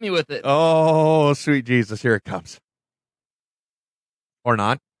 hit me with it. Oh, sweet Jesus, here it comes. Or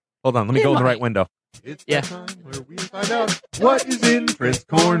not. Hold on, let me It go in the might. right window. It's Yeah. that time where we find out what is in Trent's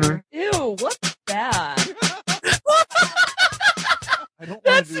corner. Ew, what's that? I don't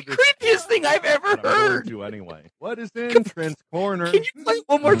That's the creepiest thing I've ever heard. to anyway. What is in Trent's corner? Can you play it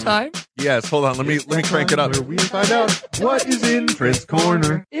one more time? Yes, hold on. Let me crank it up. Where we find out what is in Trent's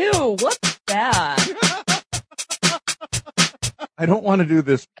corner. Ew, what's that? I don't want to do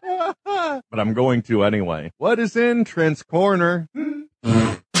this, but I'm going to anyway. What is in Trent's corner?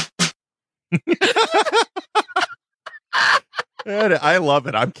 I love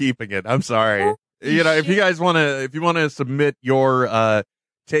it. I'm keeping it. I'm sorry. You know, if you guys want to submit your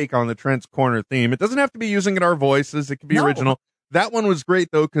take on the Trent's Corner theme, it doesn't have to be using our voices. It can be No. original. That one was great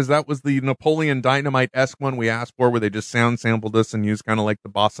though, because that was the Napoleon Dynamite-esque one we asked for, where they just sound sampled us and used kind of like the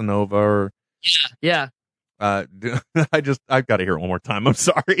bossa nova. Or Yeah. I've got to hear it one more time. I'm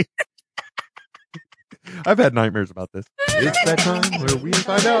sorry. I've had nightmares about this. It's that time where we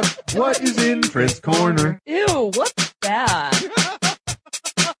find out what is in Trent's Corner. Ew, what's that?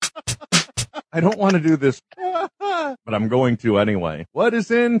 I don't want to do this, but I'm going to anyway. What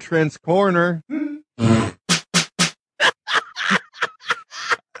is in Trent's Corner?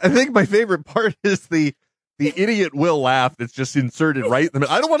 I think my favorite part is the idiot Will laugh that's just inserted right in the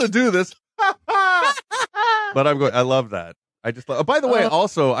middle. I don't want to do this, but I'm going. I love that. I just. By the way,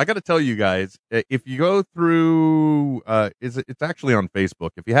 also I got to tell you guys, if you go through, it's actually on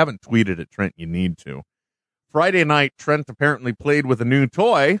Facebook. If you haven't tweeted at Trent, you need to. Friday night, Trent apparently played with a new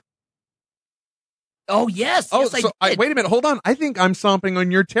toy. Oh, yes. Oh, Yes, so I did. wait a minute. Hold on. I think I'm stomping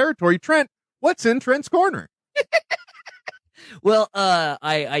on your territory. Trent, what's in Trent's Corner? Well,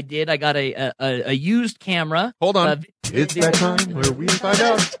 I did. I got a used camera. Hold on. It's that time where we find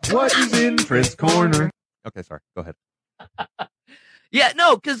out what is in Trent's Corner. Okay, sorry. Go ahead. Yeah,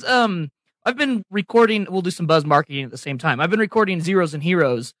 no, because I've been recording. We'll do some buzz marketing at the same time. I've been recording Zeros and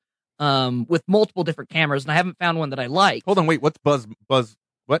Heroes with multiple different cameras, and I haven't found one that I like. Hold on. Wait, what's buzz?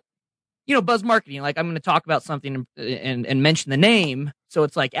 What? You know, buzz marketing. Like I'm going to talk about something and mention the name, so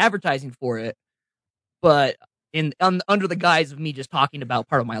it's like advertising for it, but under the guise of me just talking about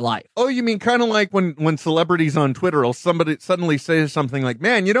part of my life. Oh, you mean kind of like when celebrities on Twitter will somebody suddenly say something like,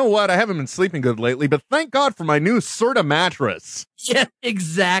 "Man, you know what? I haven't been sleeping good lately, but thank God for my new Serta mattress." Yeah,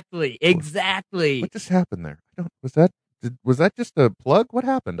 exactly. What just happened there? Was that just a plug? What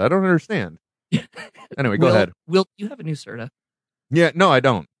happened? I don't understand. Anyway, go ahead. Will, you have a new Serta? Yeah, no, I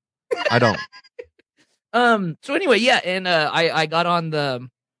don't. So anyway, yeah, and I got on the.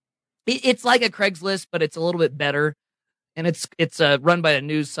 It's like a Craigslist, but it's a little bit better, and it's run by a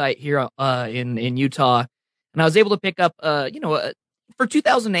news site here in Utah, and I was able to pick up for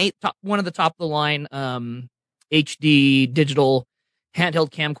 2008 one of the top of the line HD digital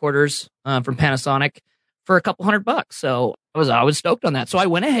handheld camcorders from Panasonic for a couple $100. So I was stoked on that. So I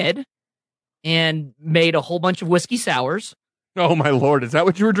went ahead and made a whole bunch of whiskey sours. Oh my Lord, is that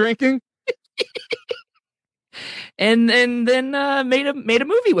what you were drinking? And then made a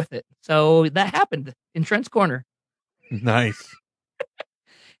movie with it. So that happened in Trent's Corner. Nice.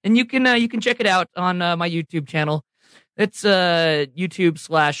 And you can check it out on my YouTube channel. It's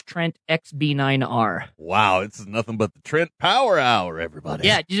YouTube/Trent XB9R. Wow, this is nothing but the Trent Power Hour, everybody.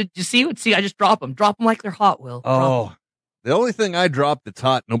 Yeah, you see, I just drop them like they're hot. Will. Oh, the only thing I drop that's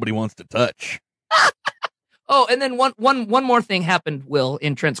hot, nobody wants to touch. Oh, and then one more thing happened, Will,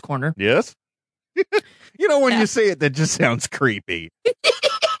 in Trent's Corner. Yes. You know, when you say it, that just sounds creepy.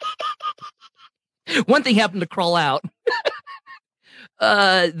 One thing happened to crawl out.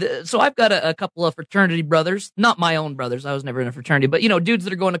 So I've got a couple of fraternity brothers, not my own brothers. I was never in a fraternity, but dudes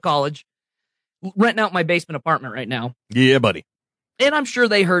that are going to college, renting out my basement apartment right now. Yeah, buddy. And I'm sure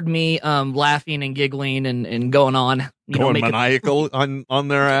they heard me laughing and giggling and going on, Going maniacal on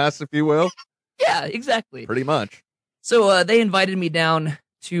their ass, if you will. Yeah, exactly. Pretty much. So they invited me down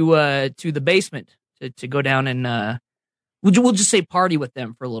to the basement to go down and we'll just say party with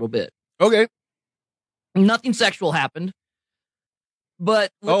them for a little bit. Okay. Nothing sexual happened,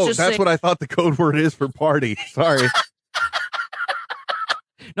 but let's that's what I thought the code word is for party. Sorry.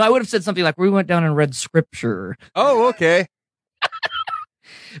 No, I would have said something like we went down and read scripture. Oh, okay.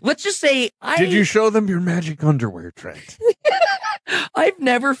 Let's just say Did you show them your magic underwear, Trent? I've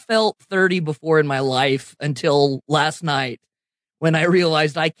never felt 30 before in my life until last night when I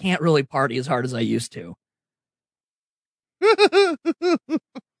realized I can't really party as hard as I used to.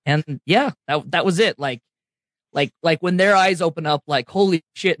 And yeah, that was it. Like when their eyes open up, like, holy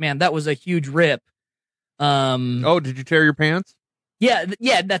shit, man, that was a huge rip. Did you tear your pants? Yeah,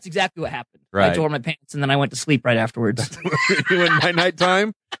 that's exactly what happened. Right. I tore my pants and then I went to sleep right afterwards. You went by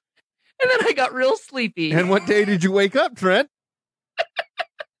nighttime? And then I got real sleepy. And what day did you wake up, Trent?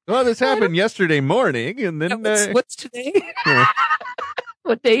 Well, this happened yesterday morning, and then what's today?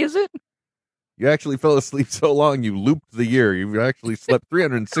 What day is it? You actually fell asleep so long you looped the year. You actually slept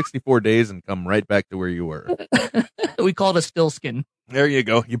 364 days and come right back to where you were. We call it a stillskin. There you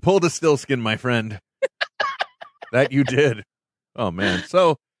go. You pulled a stillskin, my friend. That you did. Oh man.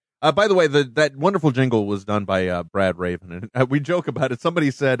 So, by the way, that wonderful jingle was done by Brad Raven, and we joke about it.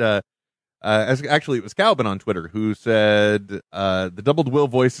 Somebody said. Actually, it was Calvin on Twitter who said, the doubled Will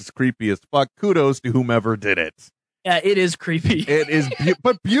voice is creepy as fuck. Kudos to whomever did it. Yeah, it is creepy. It is,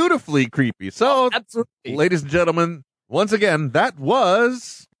 but beautifully creepy. So, absolutely. Ladies and gentlemen, once again,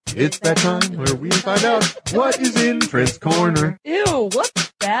 it's that time where we find out what is in Trent's corner. Ew,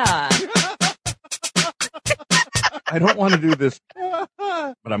 what's that? I don't want to do this,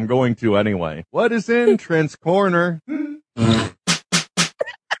 but I'm going to anyway. What is in Trent's corner?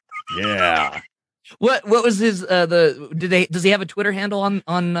 Yeah. What was his does he have a Twitter handle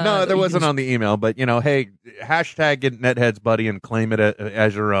on No, there wasn't on the email, but hey, hashtag get netheads, buddy, and claim it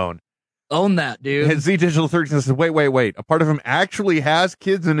as your own. Own that, dude. And Z Digital 13 says, wait. A part of him actually has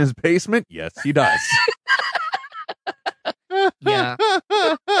kids in his basement? Yes, he does. Yeah.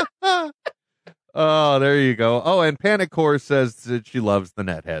 Oh, there you go. Oh, and Panic Core says that she loves the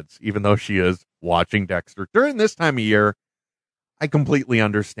netheads, even though she is watching Dexter. During this time of year, I completely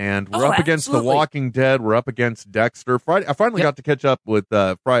understand. We're up against The Walking Dead. We're up against Dexter. Friday, I finally got to catch up with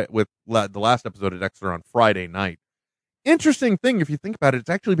the last episode of Dexter on Friday night. Interesting thing, if you think about it, it's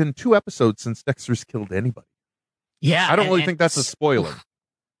actually been 2 episodes since Dexter's killed anybody. Yeah, I don't really think that's a spoiler.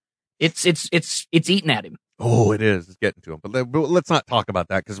 It's eating at him. Oh, it is. It's getting to him. But let's not talk about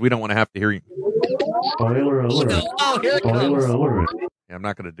that because we don't want to have to hear you. Spoiler alert. Oh, here it comes. Alert. Yeah, I'm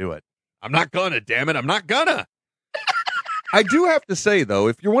not going to do it. I'm not going to, damn it. I'm not going to. I do have to say, though,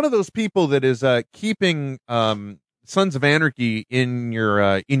 if you're one of those people that is keeping Sons of Anarchy in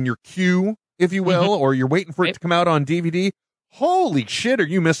your queue, if you will, or you're waiting for it to come out on DVD, holy shit, are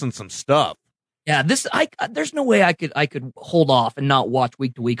you missing some stuff? Yeah, there's no way I could hold off and not watch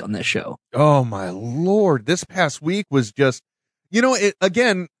week to week on this show. Oh my Lord, this past week was just,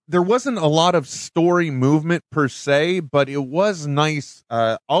 again, there wasn't a lot of story movement per se, but it was nice.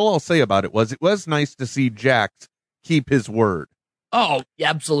 All I'll say about it was nice to see Jax keep his word. Oh,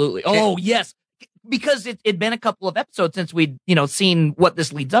 absolutely. Oh, yes. Because it'd been a couple of episodes since we'd, seen what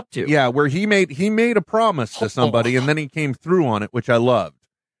this leads up to. Yeah, where he made a promise to somebody and then he came through on it, which I loved.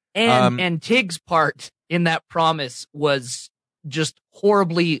 And Tig's part in that promise was just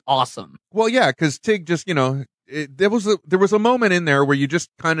horribly awesome. Well, yeah, because Tig just, there was a moment in there where you just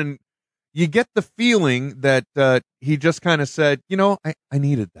you get the feeling that he just kind of said, I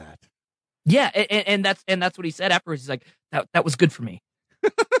needed that. Yeah, and that's what he said afterwards. He's like, that was good for me.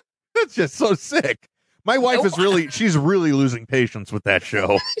 That's just so sick. My wife she's really losing patience with that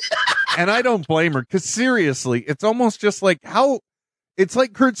show. And I don't blame her, because seriously, it's almost just like it's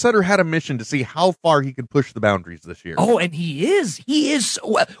like Kurt Sutter had a mission to see how far he could push the boundaries this year. Oh, and he is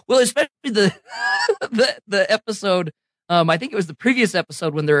so well, especially the episode. I think it was the previous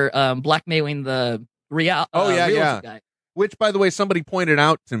episode when they're blackmailing the real. Guy. Which, by the way, somebody pointed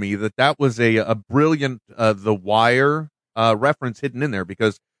out to me that was a brilliant The Wire reference hidden in there,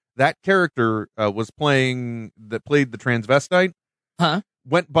 because that character played the transvestite. Huh?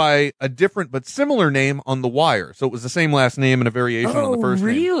 Went by a different but similar name on The Wire. So it was the same last name and a variation on the first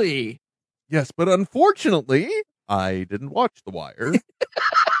name. Really? Yes, but unfortunately, I didn't watch The Wire.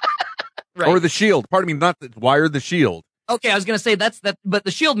 Right. Or The Shield. Pardon me, not The Wire, The Shield. Okay, I was gonna say that's that, but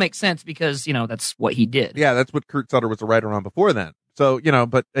the Shield makes sense because that's what he did. Yeah, that's what Kurt Sutter was a writer on before then. So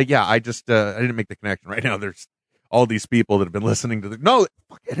but yeah, I just I didn't make the connection right now. There's all these people that have been listening to no,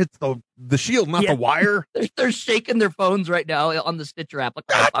 fuck it, it's the Shield, not the Wire. They're shaking their phones right now on the Stitcher app. Like,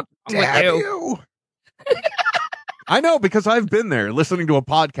 what the fuck is wrong with you? I know, because I've been there listening to a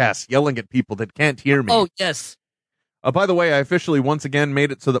podcast yelling at people that can't hear me. Oh yes. By the way, I officially once again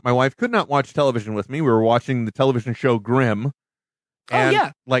made it so that my wife could not watch television with me. We were watching the television show Grimm.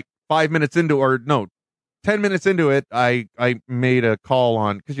 And like 5 minutes into, or no, 10 minutes into it, I made a call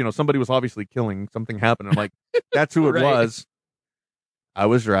on, because, somebody was obviously killing. Something happened. I'm like, that's who it Right. was. I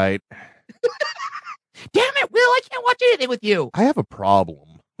was right. Damn it, Will! I can't watch anything with you. I have a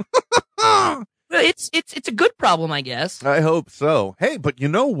problem. It's a good problem, I guess. I hope so. Hey, but you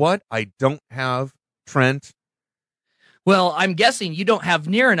know what? I don't have, Trent. Well, I'm guessing you don't have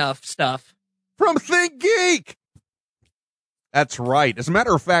near enough stuff from Think Geek. That's right. As a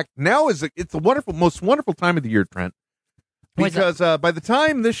matter of fact, now it's the most wonderful time of the year, Trent. Because by the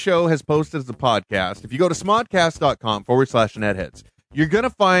time this show has posted as a podcast, if you go to smodcast.com/netheads, you're going to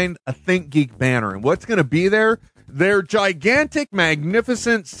find a Think Geek banner. And what's going to be there? Their gigantic,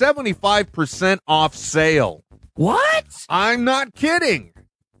 magnificent 75% off sale. What? I'm not kidding.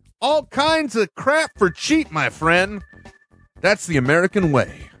 All kinds of crap for cheap, my friend. That's the American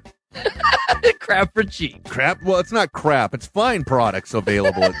way. Crap for cheap. Crap? Well, it's not crap. It's fine products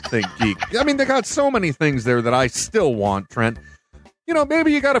available at Think Geek. I mean, they got so many things there that I still want, Trent.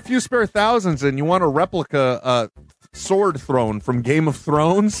 Maybe you got a few spare thousands and you want a replica sword throne from Game of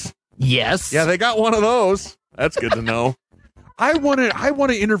Thrones. Yes. Yeah, they got one of those. That's good to know. I want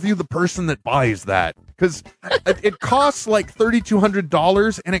to interview the person that buys that, because it costs like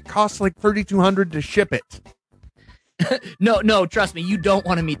 $3,200 and it costs like $3,200 to ship it. No, trust me, you don't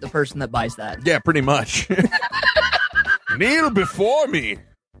want to meet the person that buys that. Yeah, pretty much. Kneel before me,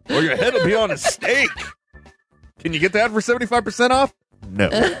 or your head will be on a stake. Can you get that for 75% off? No.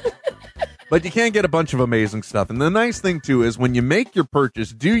 But you can get a bunch of amazing stuff. And the nice thing, too, is when you make your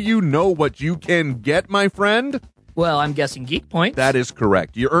purchase, do you know what you can get, my friend? Well, I'm guessing Geek Points. That is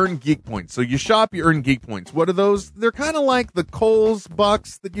correct. You earn Geek Points. So you shop, you earn Geek Points. What are those? They're kind of like the Kohl's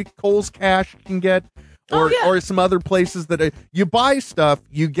Bucks that Kohl's Cash can get. Or some other places that you buy stuff,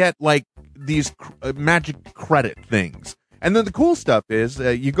 you get like these magic credit things. And then the cool stuff is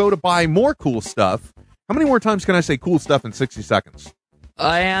you go to buy more cool stuff. How many more times can I say cool stuff in 60 seconds?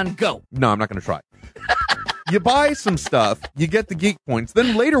 And go. No, I'm not going to try. You buy some stuff, you get the Geek Points.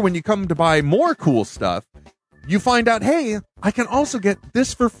 Then later when you come to buy more cool stuff, you find out, hey, I can also get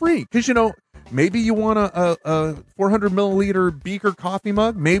this for free. Because, maybe you want a 400 milliliter beaker coffee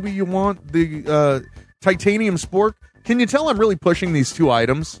mug. Maybe you want the titanium spork. Can you tell I'm really pushing these two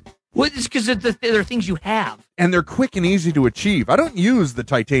items? Well, it's because they're things you have. And they're quick and easy to achieve. I don't use the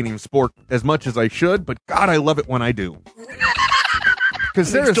titanium spork as much as I should, but God, I love it when I do.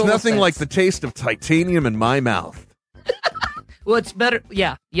 Because there is nothing like the taste of titanium in my mouth. Well, it's better.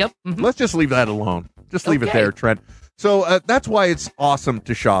 Yeah. Yep. Mm-hmm. Let's just leave that alone. Just leave it there, Trent. So that's why it's awesome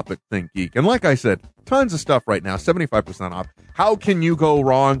to shop at Think Geek. And like I said, tons of stuff right now, 75% off. How can you go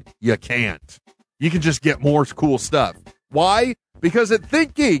wrong? You can't. You can just get more cool stuff. Why? Because at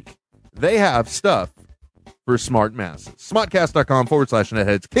Think Geek, they have stuff for smart masses.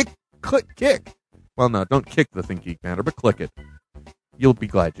 Smodcast.com/netheads. Kick. Well, no, don't kick the Think Geek banner, but click it. You'll be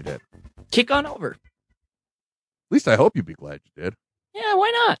glad you did. Kick on over. At least I hope you'd be glad you did. Yeah,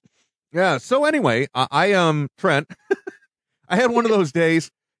 why not? Yeah, so anyway, I Trent, I had one of those days.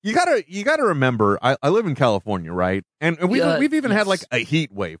 You gotta remember, I live in California, right? And we've even had like a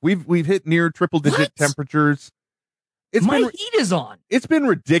heat wave. We've hit near triple digit temperatures. My heat is on. It's been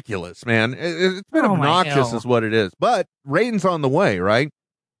ridiculous, man. It's been obnoxious is what it is. But rain's on the way, right?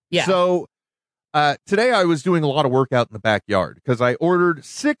 Yeah. So today I was doing a lot of work out in the backyard because I ordered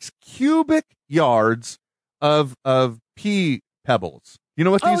 6 cubic yards of pea pebbles. You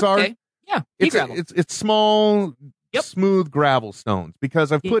know what these are? Yeah, it's small, smooth gravel stones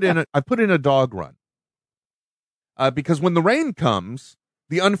because I've put in a dog run. Because when the rain comes,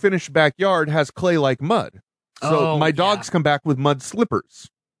 the unfinished backyard has clay like mud. So my dogs come back with mud slippers,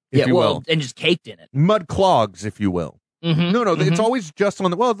 if you will. And just caked in it. Mud clogs, if you will. Mm-hmm. No, it's always just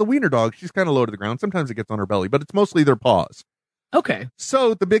on the wiener dog, she's kind of low to the ground. Sometimes it gets on her belly, but it's mostly their paws. Okay.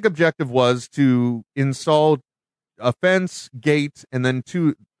 So the big objective was to install a fence, gate, and then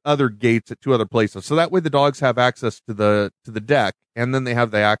 2 other gates at 2 other places. So that way the dogs have access to the deck, and then they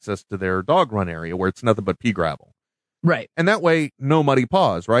have the access to their dog run area where it's nothing but pea gravel. Right. And that way, no muddy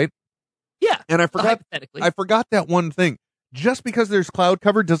paws, right? Yeah. And I forgot hypothetically. I forgot that one thing. Just because there's cloud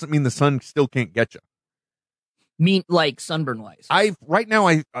cover doesn't mean the sun still can't get you. Mean like sunburn wise. Right now,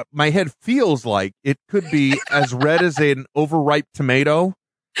 my head feels like it could be as red as an overripe tomato,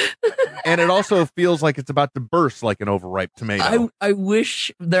 and it also feels like it's about to burst like an overripe tomato. I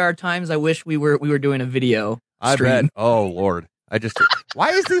wish there are times I wish we were doing a video stream. Oh Lord,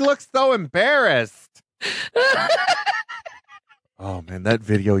 why does he look so embarrassed? Oh man, that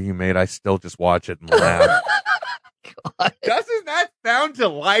video you made, I still just watch it and laugh. God. Doesn't that sound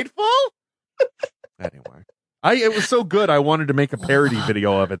delightful? Anyway, it was so good. I wanted to make a parody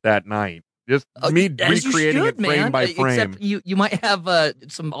video of it that night. Just me recreating it frame by frame. Except you might have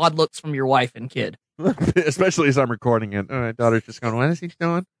some odd looks from your wife and kid. Especially as I'm recording it. My daughter's just going, what is he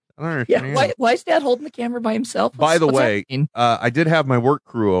doing? I don't understand. Yeah, why is Dad holding the camera by himself? By the way, I did have my work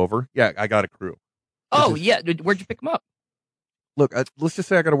crew over. Yeah, I got a crew. Oh, yeah. Where'd you pick them up? Look, let's just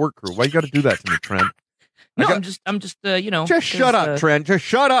say I got a work crew. Why you got to do that to me, Trent? No, I'm just Just shut up, Trent. Just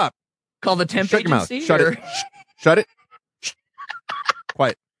shut up. Call the temp Shut your mouth. agency? Shut it. Shut it.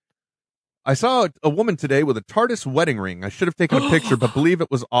 Quiet. I saw a woman today with a TARDIS wedding ring. I should have taken a picture, but believe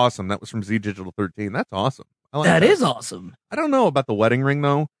it was awesome. That was from Z Digital 13. That's awesome. I like that is awesome. I don't know about the wedding ring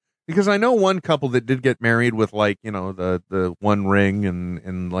though, because I know one couple that did get married with like, the one ring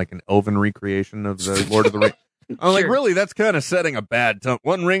and like an oven recreation of the Lord of the Rings. I'm like, really? That's kind of setting a bad tone.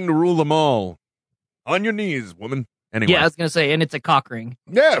 One ring to rule them all. On your knees, woman. Anyway. Yeah, I was going to say, and it's a cock ring.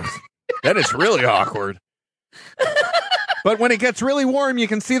 Yeah, then it's really awkward. But when it gets really warm, you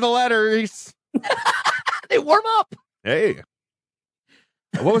can see the letters. They warm up. Hey.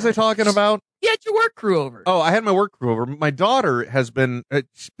 What was I talking about? You had your work crew over. Oh, I had my work crew over. My daughter has been,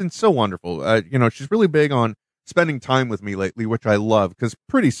 she's been so wonderful. She's really big on spending time with me lately, which I love, because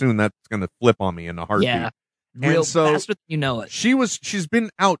pretty soon that's going to flip on me in a heartbeat. Yeah. Real faster than you know it. She's been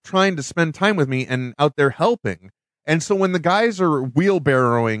out trying to spend time with me and out there helping. And so when the guys are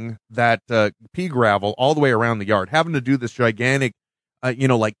wheelbarrowing that pea gravel all the way around the yard, having to do this gigantic,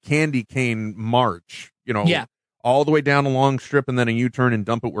 like candy cane march, all the way down a long strip and then a U-turn and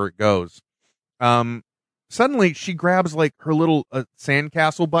dump it where it goes. Suddenly she grabs like her little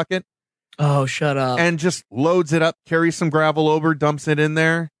sandcastle bucket. Oh, shut up. And just loads it up, carries some gravel over, dumps it in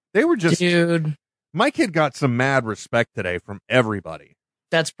there. They were just... Dude. My kid got some mad respect today from everybody.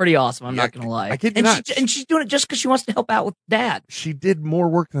 That's pretty awesome. I'm not going to lie. And she's doing it just because she wants to help out with Dad. She did more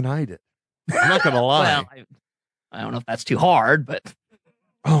work than I did. I'm not going to lie. Well, I don't know if that's too hard, but...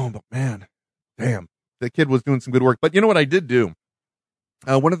 Oh, but man. Damn. The kid was doing some good work. But you know what I did do?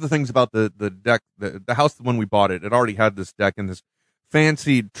 One of the things about the deck, the house when we bought it, it already had this deck and this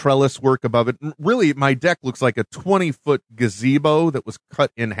fancy trellis work above it. Really, my deck looks like a 20-foot gazebo that was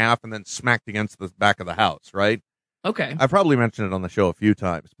cut in half and then smacked against the back of the house, right? Okay. I probably mentioned it on the show a few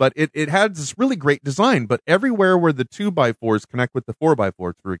times, but it had this really great design, but everywhere where the 2x4s connect with the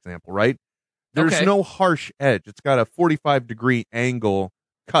 4x4, for example, right? There's no harsh edge. It's got a 45-degree angle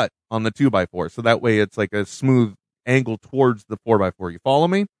cut on the 2x4, so that way it's like a smooth angle towards the 4x4. You follow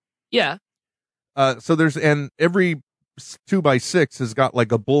me? Yeah. So every 2x6 has got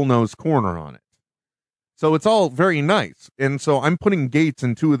like a bullnose corner on it. So it's all very nice. And so I'm putting gates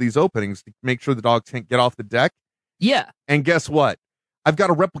in two of these openings to make sure the dogs can't get off the deck. Yeah. And guess what? I've got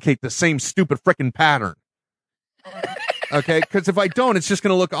to replicate the same stupid frickin' pattern. Okay? Because if I don't, it's just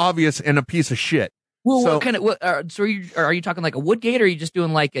going to look obvious and a piece of shit. Well, what kind of, so are you talking like a wood gate or are you just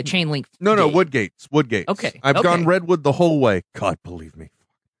doing like a chain link? No, wood gates. Okay. I've gone redwood the whole way. God, believe me.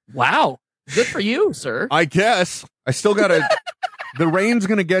 Wow. Good for you, sir. I guess. I still got to, the rain's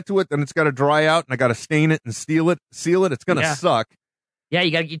going to get to it, then it's got to dry out, and I got to stain it and seal it. It's going to suck. Yeah, you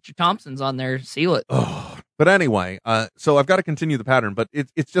got to get your Thompsons on there, seal it. Oh, but anyway, so I've got to continue the pattern, but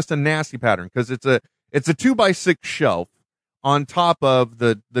it's just a nasty pattern because it's a 2x6 shelf on top of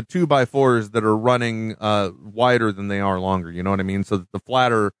the 2x4s that are running wider than they are longer. You know what I mean? So that the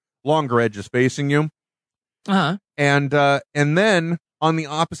flatter, longer edge is facing you. Uh-huh. And then on the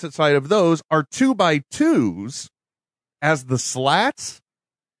opposite side of those are 2x2s as the slats.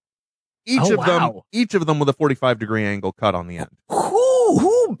 Each of them with a 45-degree angle cut on the end.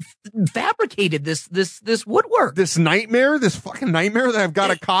 Who fabricated this woodwork? This fucking nightmare that I've got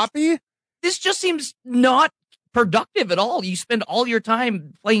to copy? This just seems not productive at all. You spend all your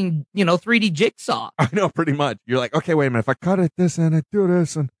time playing, 3D jigsaw. I know, pretty much. You're like, okay, wait a minute. If I cut it this and I do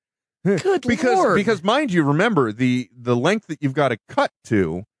this and Good Lord. Because mind you, remember the length that you've got to cut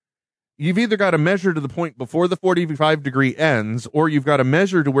to, you've either got to measure to the point before the 45-degree ends, or you've got to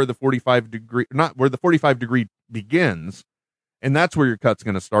measure to where the 45-degree begins, and that's where your cut's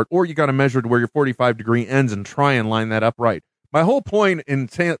going to start, or you got to measure to where your 45-degree ends and try and line that up right. My whole point in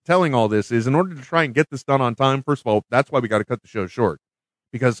telling all this is in order to try and get this done on time, first of all, that's why we got to cut the show short.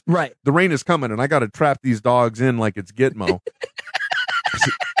 because Right. the rain is coming and I got to trap these dogs in like it's Gitmo.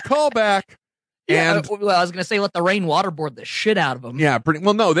 Call back. Yeah, And well, I was going to say, let the rain waterboard the shit out of them. yeah,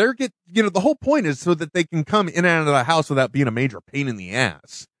 no, the whole point is so that they can come in and out of the house without being a major pain in the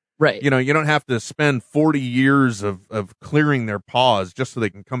ass. Right. You don't have to spend 40 years of clearing their paws just so they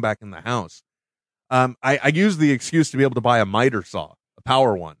can come back in the house. I use the excuse to be able to buy a miter saw, a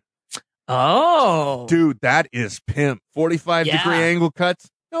power one. Oh. Dude, that is pimp. 45-degree angle cuts,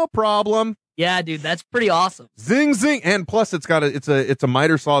 no problem. Yeah, dude, that's pretty awesome. Zing, zing. And plus it's a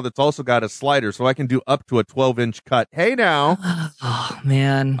miter saw that's also got a slider, so I can do up to a 12-inch cut. Hey now. Oh,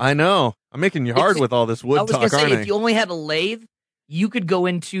 man. I know. I'm making you hard with all this wood I was talk, gonna say, aren't I? if you only had a lathe, you could go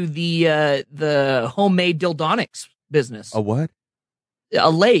into the homemade dildonics business. A what?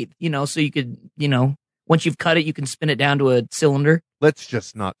 A lathe, so you could, once you've cut it, you can spin it down to a cylinder. Let's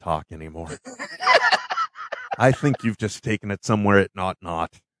just not talk anymore. I think you've just taken it somewhere it not.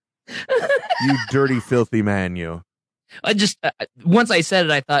 You dirty, filthy man, you. I just once I said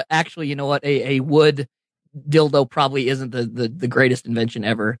it, I thought, actually, you know what? A wood dildo probably isn't the greatest invention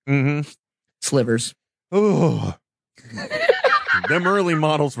ever. Mm-hmm. Slivers. Oh, them early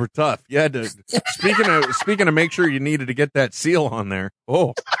models were tough. You had to. Speaking of, make sure you needed to get that seal on there.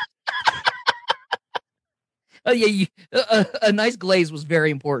 Oh. Yeah, a nice glaze was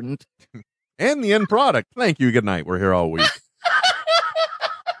very important. And the end product. Thank you. Good night. We're here all week.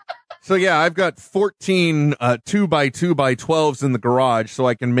 So yeah, I've got 14 2x2x12s in the garage, so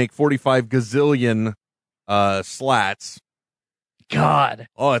I can make 45 gazillion slats. God.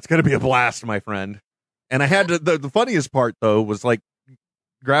 Oh, it's gonna be a blast, my friend. And I had to. The funniest part though was like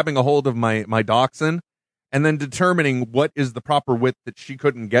grabbing a hold of my dachshund and then determining what is the proper width that she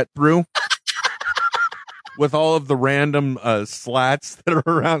couldn't get through. With all of the random slats that are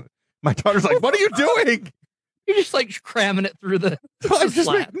around. My daughter's like, "What are you doing?" You're just like cramming it through the. I'm just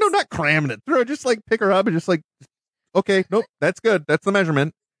like, no, not cramming it through. Just like pick her up and just like, okay, nope, that's good. That's the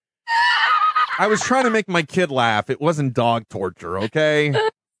measurement. I was trying to make my kid laugh. It wasn't dog torture, okay?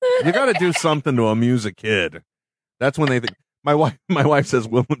 You got to do something to amuse a kid. That's when they think. My wife says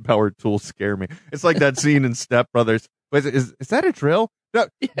women powered tools scare me. It's like that scene in Step Brothers. Is that a drill? No,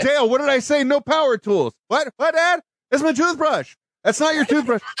 yeah. Dale, what did I say? No power tools. What, Dad? It's my toothbrush. That's not your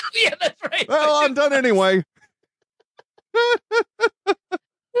toothbrush. Yeah, that's right. Well, I'm done anyway.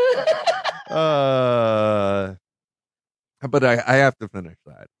 But I have to finish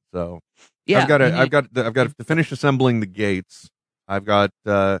that. So yeah, I've got to finish assembling the gates. I've got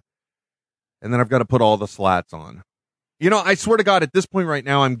and then I've got to put all the slats on. I swear to God, at this point right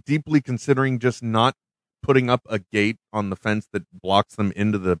now, I'm deeply considering just not putting up a gate on the fence that blocks them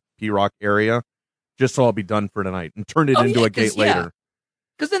into the P-Rock area, just so I'll be done for tonight and turn it into a gate later.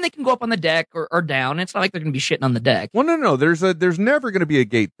 Because then they can go up on the deck or down. It's not like they're going to be shitting on the deck. Well, no. There's never going to be a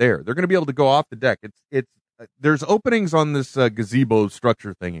gate there. They're going to be able to go off the deck. There's openings on this gazebo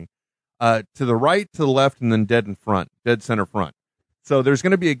structure thingy, to the right, to the left, and then dead center front. So there's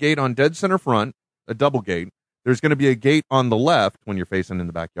going to be a gate on dead center front, a double gate. There's going to be a gate on the left when you're facing in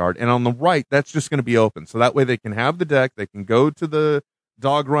the backyard, and on the right, that's just going to be open. So that way they can have the deck, they can go to the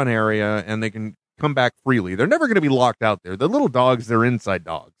dog run area, and they can come back freely. They're never going to be locked out there. The little dogs, they're inside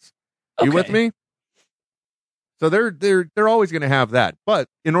dogs. Okay. You with me? So they're always going to have that. But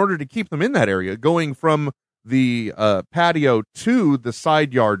in order to keep them in that area, going from the patio to the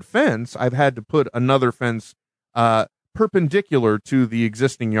side yard fence, I've had to put another fence perpendicular to the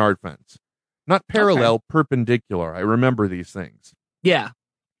existing yard fence. Not parallel, perpendicular. I remember these things. Yeah.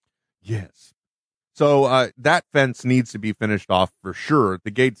 Yes. So that fence needs to be finished off for sure.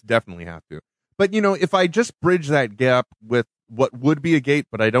 The gates definitely have to. But, if I just bridge that gap with what would be a gate,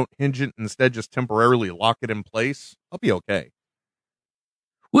 but I don't hinge it, instead just temporarily lock it in place, I'll be okay.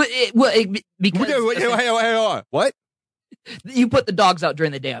 Because what? You put the dogs out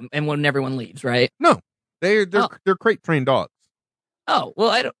during the day and when everyone leaves, right? No, they're crate trained dogs. Oh,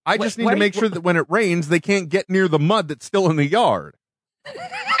 well, I just need to make sure that when it rains, they can't get near the mud that's still in the yard.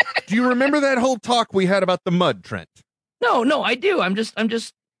 Do you remember that whole talk we had about the mud, Trent? No, I do. I'm just,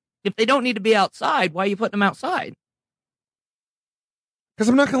 if they don't need to be outside, why are you putting them outside? Because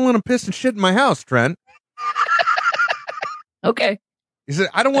I'm not going to let them piss and shit in my house, Trent. Okay. He said,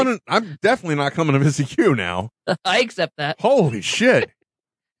 I don't want to, I'm definitely not coming to visit you now. I accept that. Holy shit.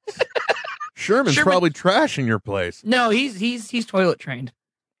 Sherman probably trashing your place. No, he's toilet trained.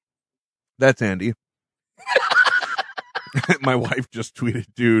 That's Andy. My wife just tweeted,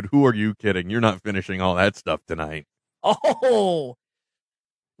 dude, who are you kidding? You're not finishing all that stuff tonight. Oh.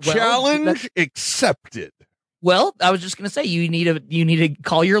 Well, challenge accepted. Well, I was just going to say you need to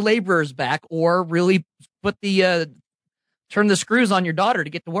call your laborers back or really put the turn the screws on your daughter to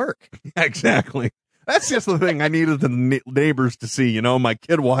get to work. Exactly. That's just the thing I needed the neighbors to see, my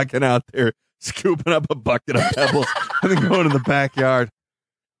kid walking out there, scooping up a bucket of pebbles and then going to the backyard.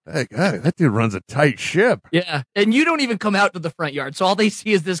 Hey, God, that dude runs a tight ship. Yeah. And you don't even come out to the front yard. So all they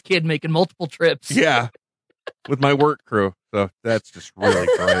see is this kid making multiple trips. Yeah. With my work crew. So that's just really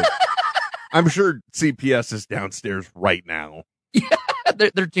great. I'm sure CPS is downstairs right now. Yeah.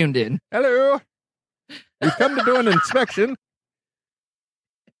 They're tuned in. Hello. We've come to do an inspection.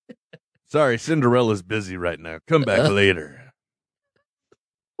 Sorry, Cinderella's busy right now. Come back later.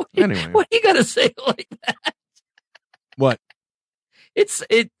 Anyway. What do you got to say like that? What?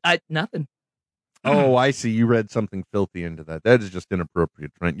 Nothing. Oh, I see. You read something filthy into that. That is just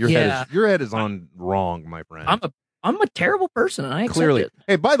inappropriate, Trent. Your head is on wrong, my friend. I'm a terrible person, and I accept Clearly. it.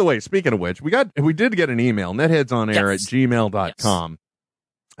 Hey, by the way, speaking of which, we did get an email, netheadsonair Yes. at gmail.com.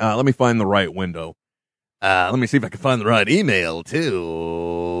 Yes. Let me find the right window. Let me see if I can find the right email, too.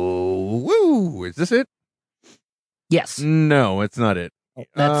 Woo! Is this it? Yes. No, it's not it.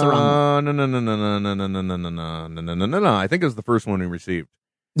 That's the wrong one. No. I think it was the first one we received.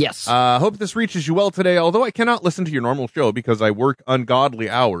 Yes. Hope this reaches you well today, although I cannot listen to your normal show because I work ungodly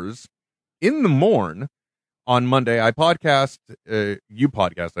hours in the morn on Monday. I podcast, you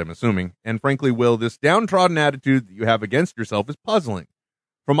podcast, I'm assuming, and frankly, Will, this downtrodden attitude that you have against yourself is puzzling.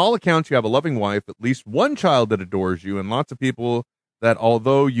 From all accounts, you have a loving wife, at least one child that adores you, and lots of people that,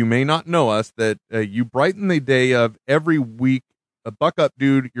 although you may not know us, that you brighten the day of every week. Buck up,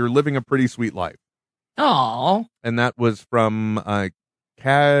 dude. You're living a pretty sweet life. Aw. And that was from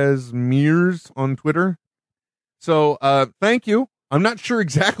Kazmeers on Twitter. So thank you. I'm not sure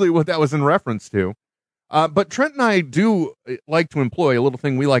exactly what that was in reference to. But Trent and I do like to employ a little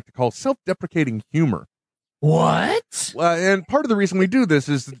thing we like to call self-deprecating humor. What? And part of the reason we do this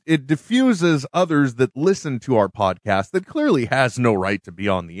is it diffuses others that listen to our podcast that clearly has no right to be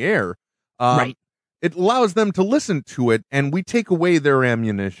on the air. Right. It allows them to listen to it, and we take away their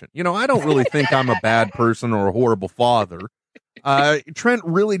ammunition. I don't really think I'm a bad person or a horrible father. Trent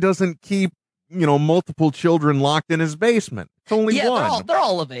really doesn't keep, multiple children locked in his basement. It's only one. They're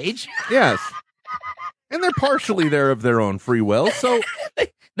all of age. Yes. And they're partially there of their own free will. So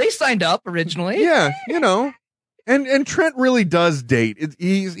they signed up originally. Yeah, and Trent really does date.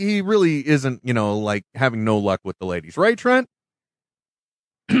 He really isn't, like having no luck with the ladies, right, Trent?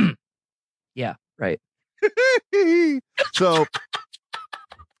 Yeah, right. So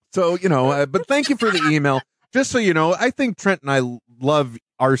but thank you for the email. Just so you know, I think Trent and I love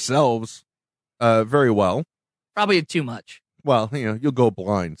ourselves very well. Probably too much. Well, you'll go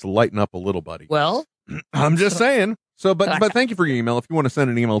blind, so lighten up a little, buddy. Well, I'm just saying. So, but thank you for your email. If you want to send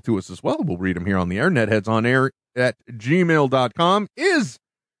an email to us as well, we'll read them here on the air. Netheadsonair at gmail.com is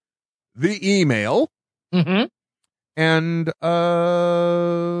the email. Mm-hmm. And,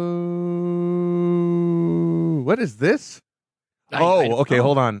 what is this? Okay,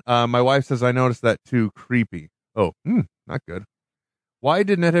 hold on. My wife says I noticed that too. Creepy. Oh, not good. Why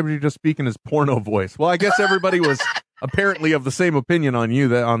didn't everybody just speak in his porno voice? Well, I guess everybody was apparently of the same opinion on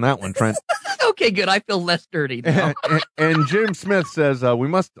that one, Trent. Okay, good. I feel less dirty now. And Jim Smith says, we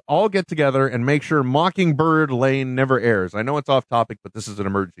must all get together and make sure Mockingbird Lane never airs. I know it's off topic, but this is an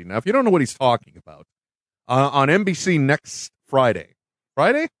emergency. Now, if you don't know what he's talking about, on NBC next Friday.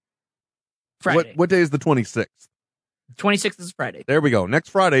 Friday? Friday. What day is the 26th? 26th is Friday. There we go. Next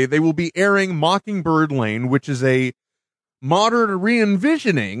Friday, they will be airing Mockingbird Lane, which is a modern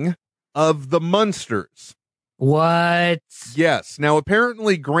re-envisioning of the Munsters. What? Yes. Now,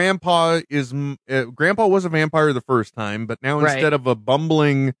 apparently, Grandpa was a vampire the first time, but now instead of a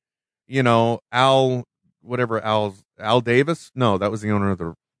bumbling, Al Davis? No, that was the owner of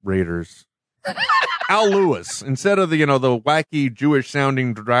the Raiders. Al Lewis. Instead of the wacky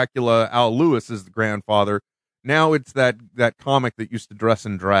Jewish-sounding Dracula, Al Lewis is the grandfather. Now it's that comic that used to dress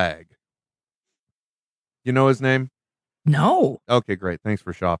in drag. You know his name? No. Okay, great. Thanks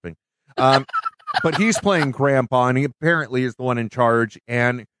for shopping. But he's playing Grandpa, and he apparently is the one in charge.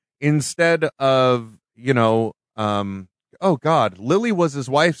 And instead of, oh God, Lily was his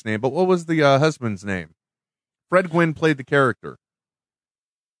wife's name, but what was the husband's name? Fred Gwynn played the character.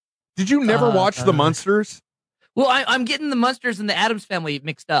 Did you never watch The Munsters? Well, I'm getting the Munsters and the Addams Family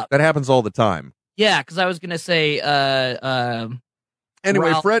mixed up. That happens all the time. Yeah, because I was gonna say. Anyway,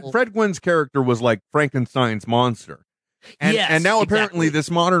 Ralph. Fred Gwynn's character was like Frankenstein's monster. And, Yes, and now apparently exactly.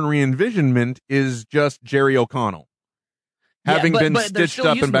 this modern re-envisionment is just Jerry O'Connell having been but they're stitched still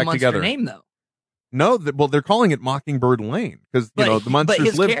up using and back the Munster together. Name though. No, they're calling it Mockingbird Lane because the Munsters But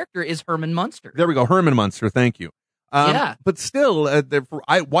his live. character is Herman Munster. There we go, Herman Munster. Thank you. Yeah. But still,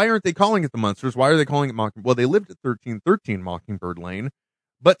 why aren't they calling it the Munsters? Why are they calling it Mockingbird? Well, they lived at 1313 Mockingbird Lane,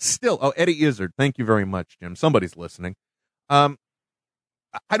 but still. Oh, Eddie Izzard, thank you very much, Jim. Somebody's listening.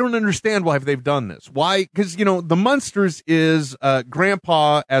 I don't understand why they've done this. Why? Because, the Munsters is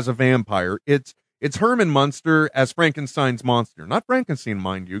Grandpa as a vampire. It's Herman Munster as Frankenstein's monster. Not Frankenstein,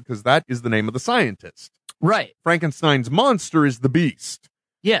 mind you, because that is the name of the scientist. Right. Frankenstein's monster is the beast.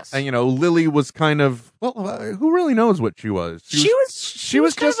 Yes. And, Lily was kind of, who really knows what she was? She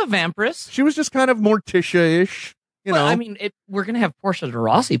was kind of a vampiress. She was just kind of Morticia-ish, Well, I mean, we're going to have Portia de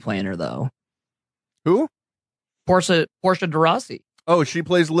Rossi playing her, though. Who? Portia de Rossi. Oh, she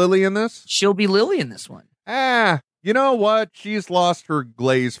plays Lily in this? She'll be Lily in this one. You know what? She's lost her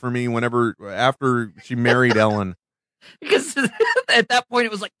glaze for me after she married Ellen. Because at that point,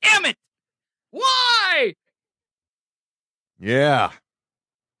 it was like, damn it! Why? Yeah.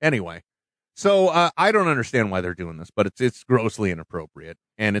 Anyway, so I don't understand why they're doing this, but it's grossly inappropriate,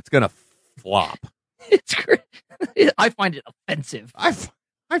 and it's gonna flop. It's great. I find it offensive.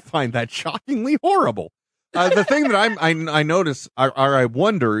 I find that shockingly horrible. The thing that I notice, or I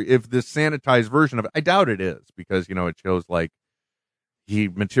wonder if this sanitized version of it, I doubt it is, because it shows like he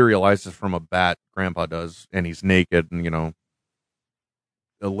materializes from a bat, Grandpa does, and he's naked, and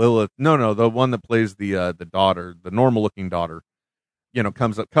the Lilith, the one that plays the daughter, the normal looking daughter,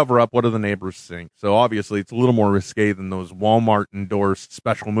 comes up, cover up, what do the neighbors think? So obviously it's a little more risque than those Walmart endorsed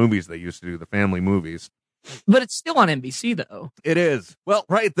special movies they used to do, the family movies. But it's still on NBC, though. It is. Well,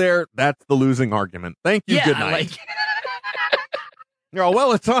 right there, that's the losing argument. Thank you. Yeah, good night.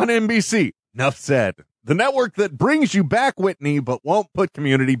 Well, it's on NBC. Enough said. The network that brings you back Whitney, but won't put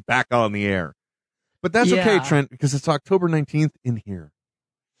Community back on the air. But that's okay, Trent, because it's October 19th in here.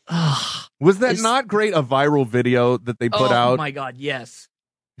 Was that not great? A viral video that they put out? Oh my God, yes.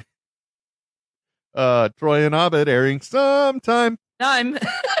 Troy and Abed airing sometime.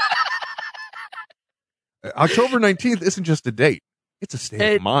 October 19th isn't just a date. It's a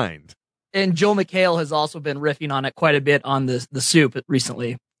state of mind. And Joel McHale has also been riffing on it quite a bit on the Soup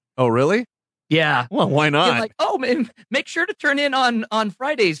recently. Oh, really? Yeah. Well, why not? Like, man, make sure to turn in on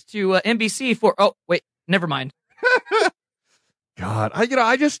Fridays to NBC for. Oh, wait, never mind. God,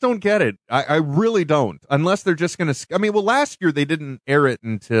 I just don't get it. I really don't. Unless they're just going to. Last year they didn't air it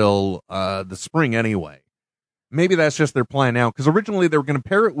until the spring anyway. Maybe that's just their plan now, because originally they were going to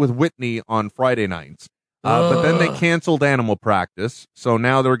pair it with Whitney on Friday nights. But then they canceled Animal Practice, so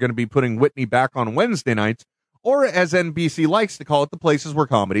now they're going to be putting Whitney back on Wednesday nights, or as NBC likes to call it, the places where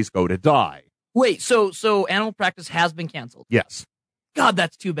comedies go to die. Wait, so Animal Practice has been canceled? Yes. God,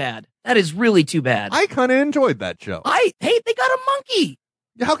 that's too bad. That is really too bad. I kind of enjoyed that show. Hey, they got a monkey.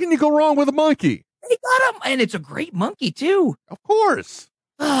 How can you go wrong with a monkey? They got him, and it's a great monkey too. Of course.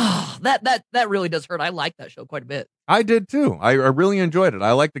 That really does hurt. I like that show quite a bit. I did too. I really enjoyed it.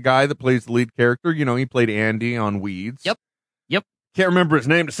 I like the guy that plays the lead character. He played Andy on Weeds. Yep. Can't remember his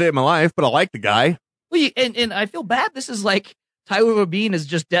name to save my life, but I like the guy. Well, and I feel bad. This is like Tyler Labine is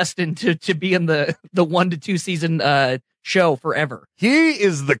just destined to be in the 1 to 2 season show forever. He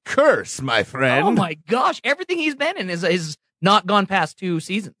is the curse, my friend. Oh my gosh, everything he's been in is not gone past 2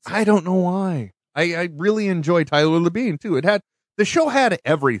 seasons. I don't know why. I really enjoy Tyler Labine too. The show had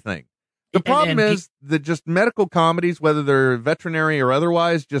everything. The problem is that just medical comedies, whether they're veterinary or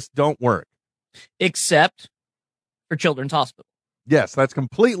otherwise, just don't work. Except for Children's Hospital. Yes, that's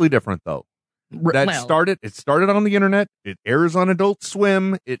completely different though. It started on the internet. It airs on Adult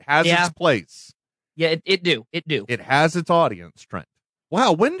Swim. It has its place. Yeah, it do. It has its audience, Trent.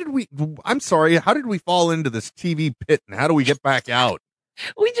 Wow, I'm sorry, how did we fall into this TV pit and how do we get back out?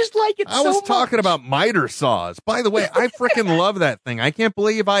 We just like it I was talking about miter saws. By the way, I freaking love that thing. I can't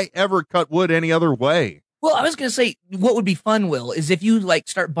believe I ever cut wood any other way. Well, I was going to say, what would be fun, Will, is if you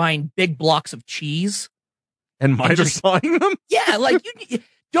start buying big blocks of cheese. And miter sawing them? Yeah,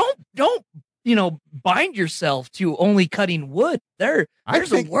 you don't bind yourself to only cutting wood. There's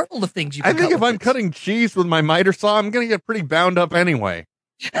a world of things you can I think cut if with I'm it. cutting cheese with my miter saw, I'm going to get pretty bound up anyway.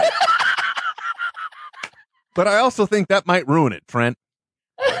 But I also think that might ruin it, Trent.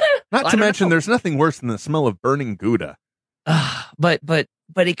 Not to mention, there's nothing worse than the smell of burning Gouda. But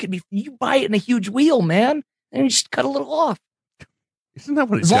it could be, you buy it in a huge wheel, man, and you just cut a little off. Isn't that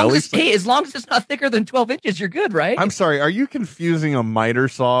what as long as it's not thicker than 12 inches, you're good, right? I'm sorry, are you confusing a miter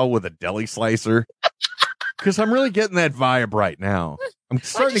saw with a deli slicer? Because I'm really getting that vibe right now. I'm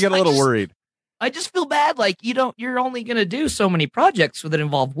starting to get a little worried. I just feel bad, you're only going to do so many projects that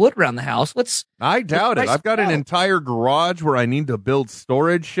involve wood around the house. I doubt it. I've got an entire garage where I need to build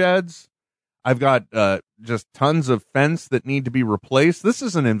storage sheds. I've got just tons of fence that need to be replaced. This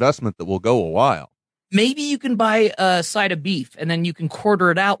is an investment that will go a while. Maybe you can buy a side of beef and then you can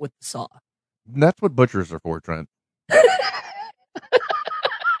quarter it out with the saw. That's what butchers are for, Trent.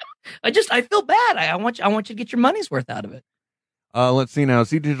 I feel bad. I want you to get your money's worth out of it. Let's see now.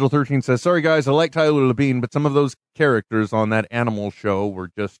 ZDigital13 says, sorry guys, I like Tyler Labine, but some of those characters on that animal show were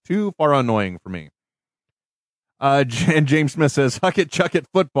just too far annoying for me. And James Smith says, huck it, chuck it,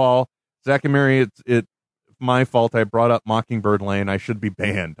 football. Zach and Mary, it's my fault. I brought up Mockingbird Lane. I should be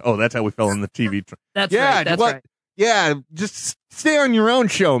banned. Oh, that's how we fell in the TV. That's right. That's right. Yeah, just stay on your own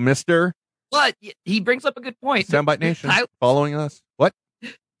show, mister. But he brings up a good point. Soundbite Nation following us. What?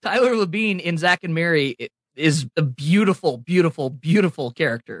 Tyler Labine in Zach and Mary is a beautiful, beautiful, beautiful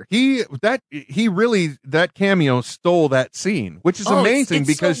character. That cameo stole that scene, which is amazing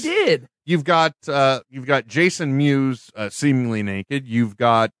because you've got Jason Mewes seemingly naked. You've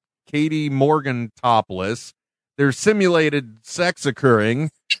got Katie Morgan topless. There's simulated sex occurring.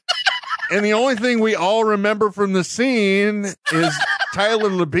 And the only thing we all remember from the scene is Tyler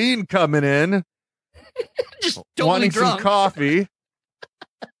Labine coming in, just totally wanting drunk. some coffee.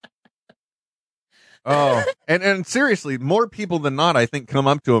 Oh, and seriously, more people than not, I think, come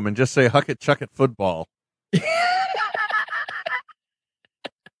up to him and just say, huck it, chuck it, football.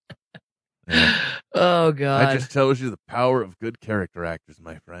 Yeah. Oh, God. That just tells you the power of good character actors,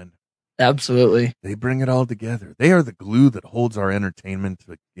 my friend. Absolutely. They bring it all together. They are the glue that holds our entertainment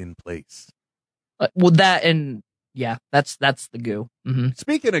in place. Well, that and yeah, that's the goo. Mm-hmm.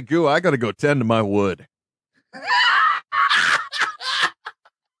 Speaking of goo, I got to go tend to my wood.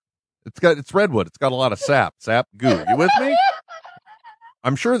 It's redwood. It's got a lot of sap goo. You with me?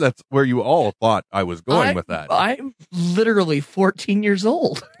 I'm sure that's where you all thought I was going with that. I'm literally 14 years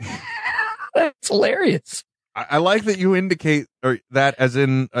old. That's hilarious. I like that you indicate that as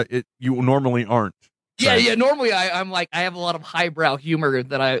in you normally aren't. Yeah, yeah. Normally, I'm like I have a lot of highbrow humor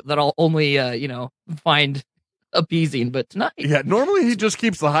that I'll only find appeasing. But tonight, yeah. Normally, he just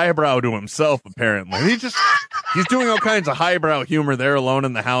keeps the highbrow to himself. Apparently, he's doing all kinds of highbrow humor there alone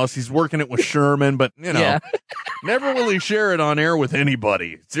in the house. He's working it with Sherman, but never will he share it on air with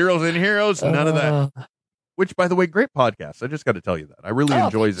anybody. Zeros and Heroes, none of that. Which, by the way, great podcast. I just got to tell you that I really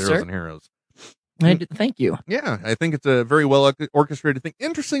enjoy Zeros and Heroes. Thank you. Yeah, I think it's a very well orchestrated thing.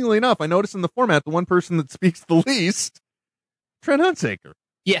 Interestingly enough, I noticed in the format, the one person that speaks the least, Trent Hunsaker.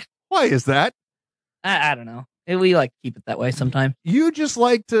 Yeah. Why is that? I don't know. We like to keep it that way sometimes. You just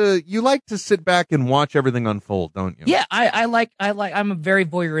like to sit back and watch everything unfold, don't you? Yeah, I'm very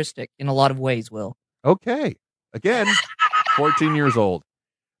voyeuristic in a lot of ways, Will. Okay. Again, 14 years old.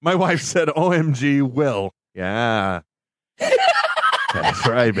 My wife said, OMG, Will. Yeah. That's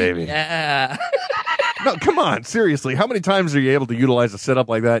right, baby. Yeah. No, come on. Seriously. How many times are you able to utilize a setup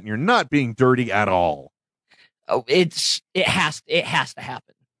like that and you're not being dirty at all? Oh, it has to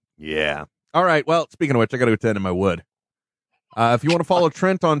happen. Yeah. All right. Well, speaking of which, I got to attend to my wood. If you want to follow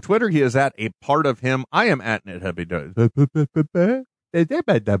Trent on Twitter, he is at a part of him. I am at NetHead.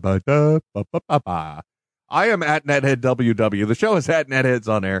 I am at NetheadWW. The show is at Netheads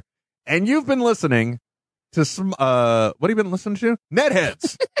on air. And you've been listening to some, what have you been listening to?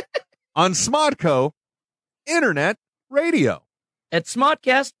 Netheads on Smodco Internet Radio. At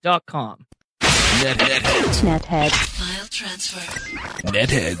smodcast.com. Netheads. File transfer.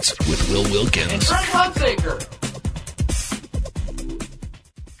 Netheads with Will Wilkins. And Trent Hunsaker.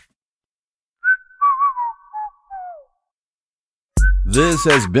 This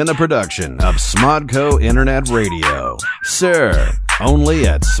has been a production of Smodco Internet Radio. Sir, only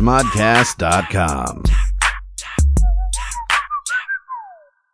at smodcast.com.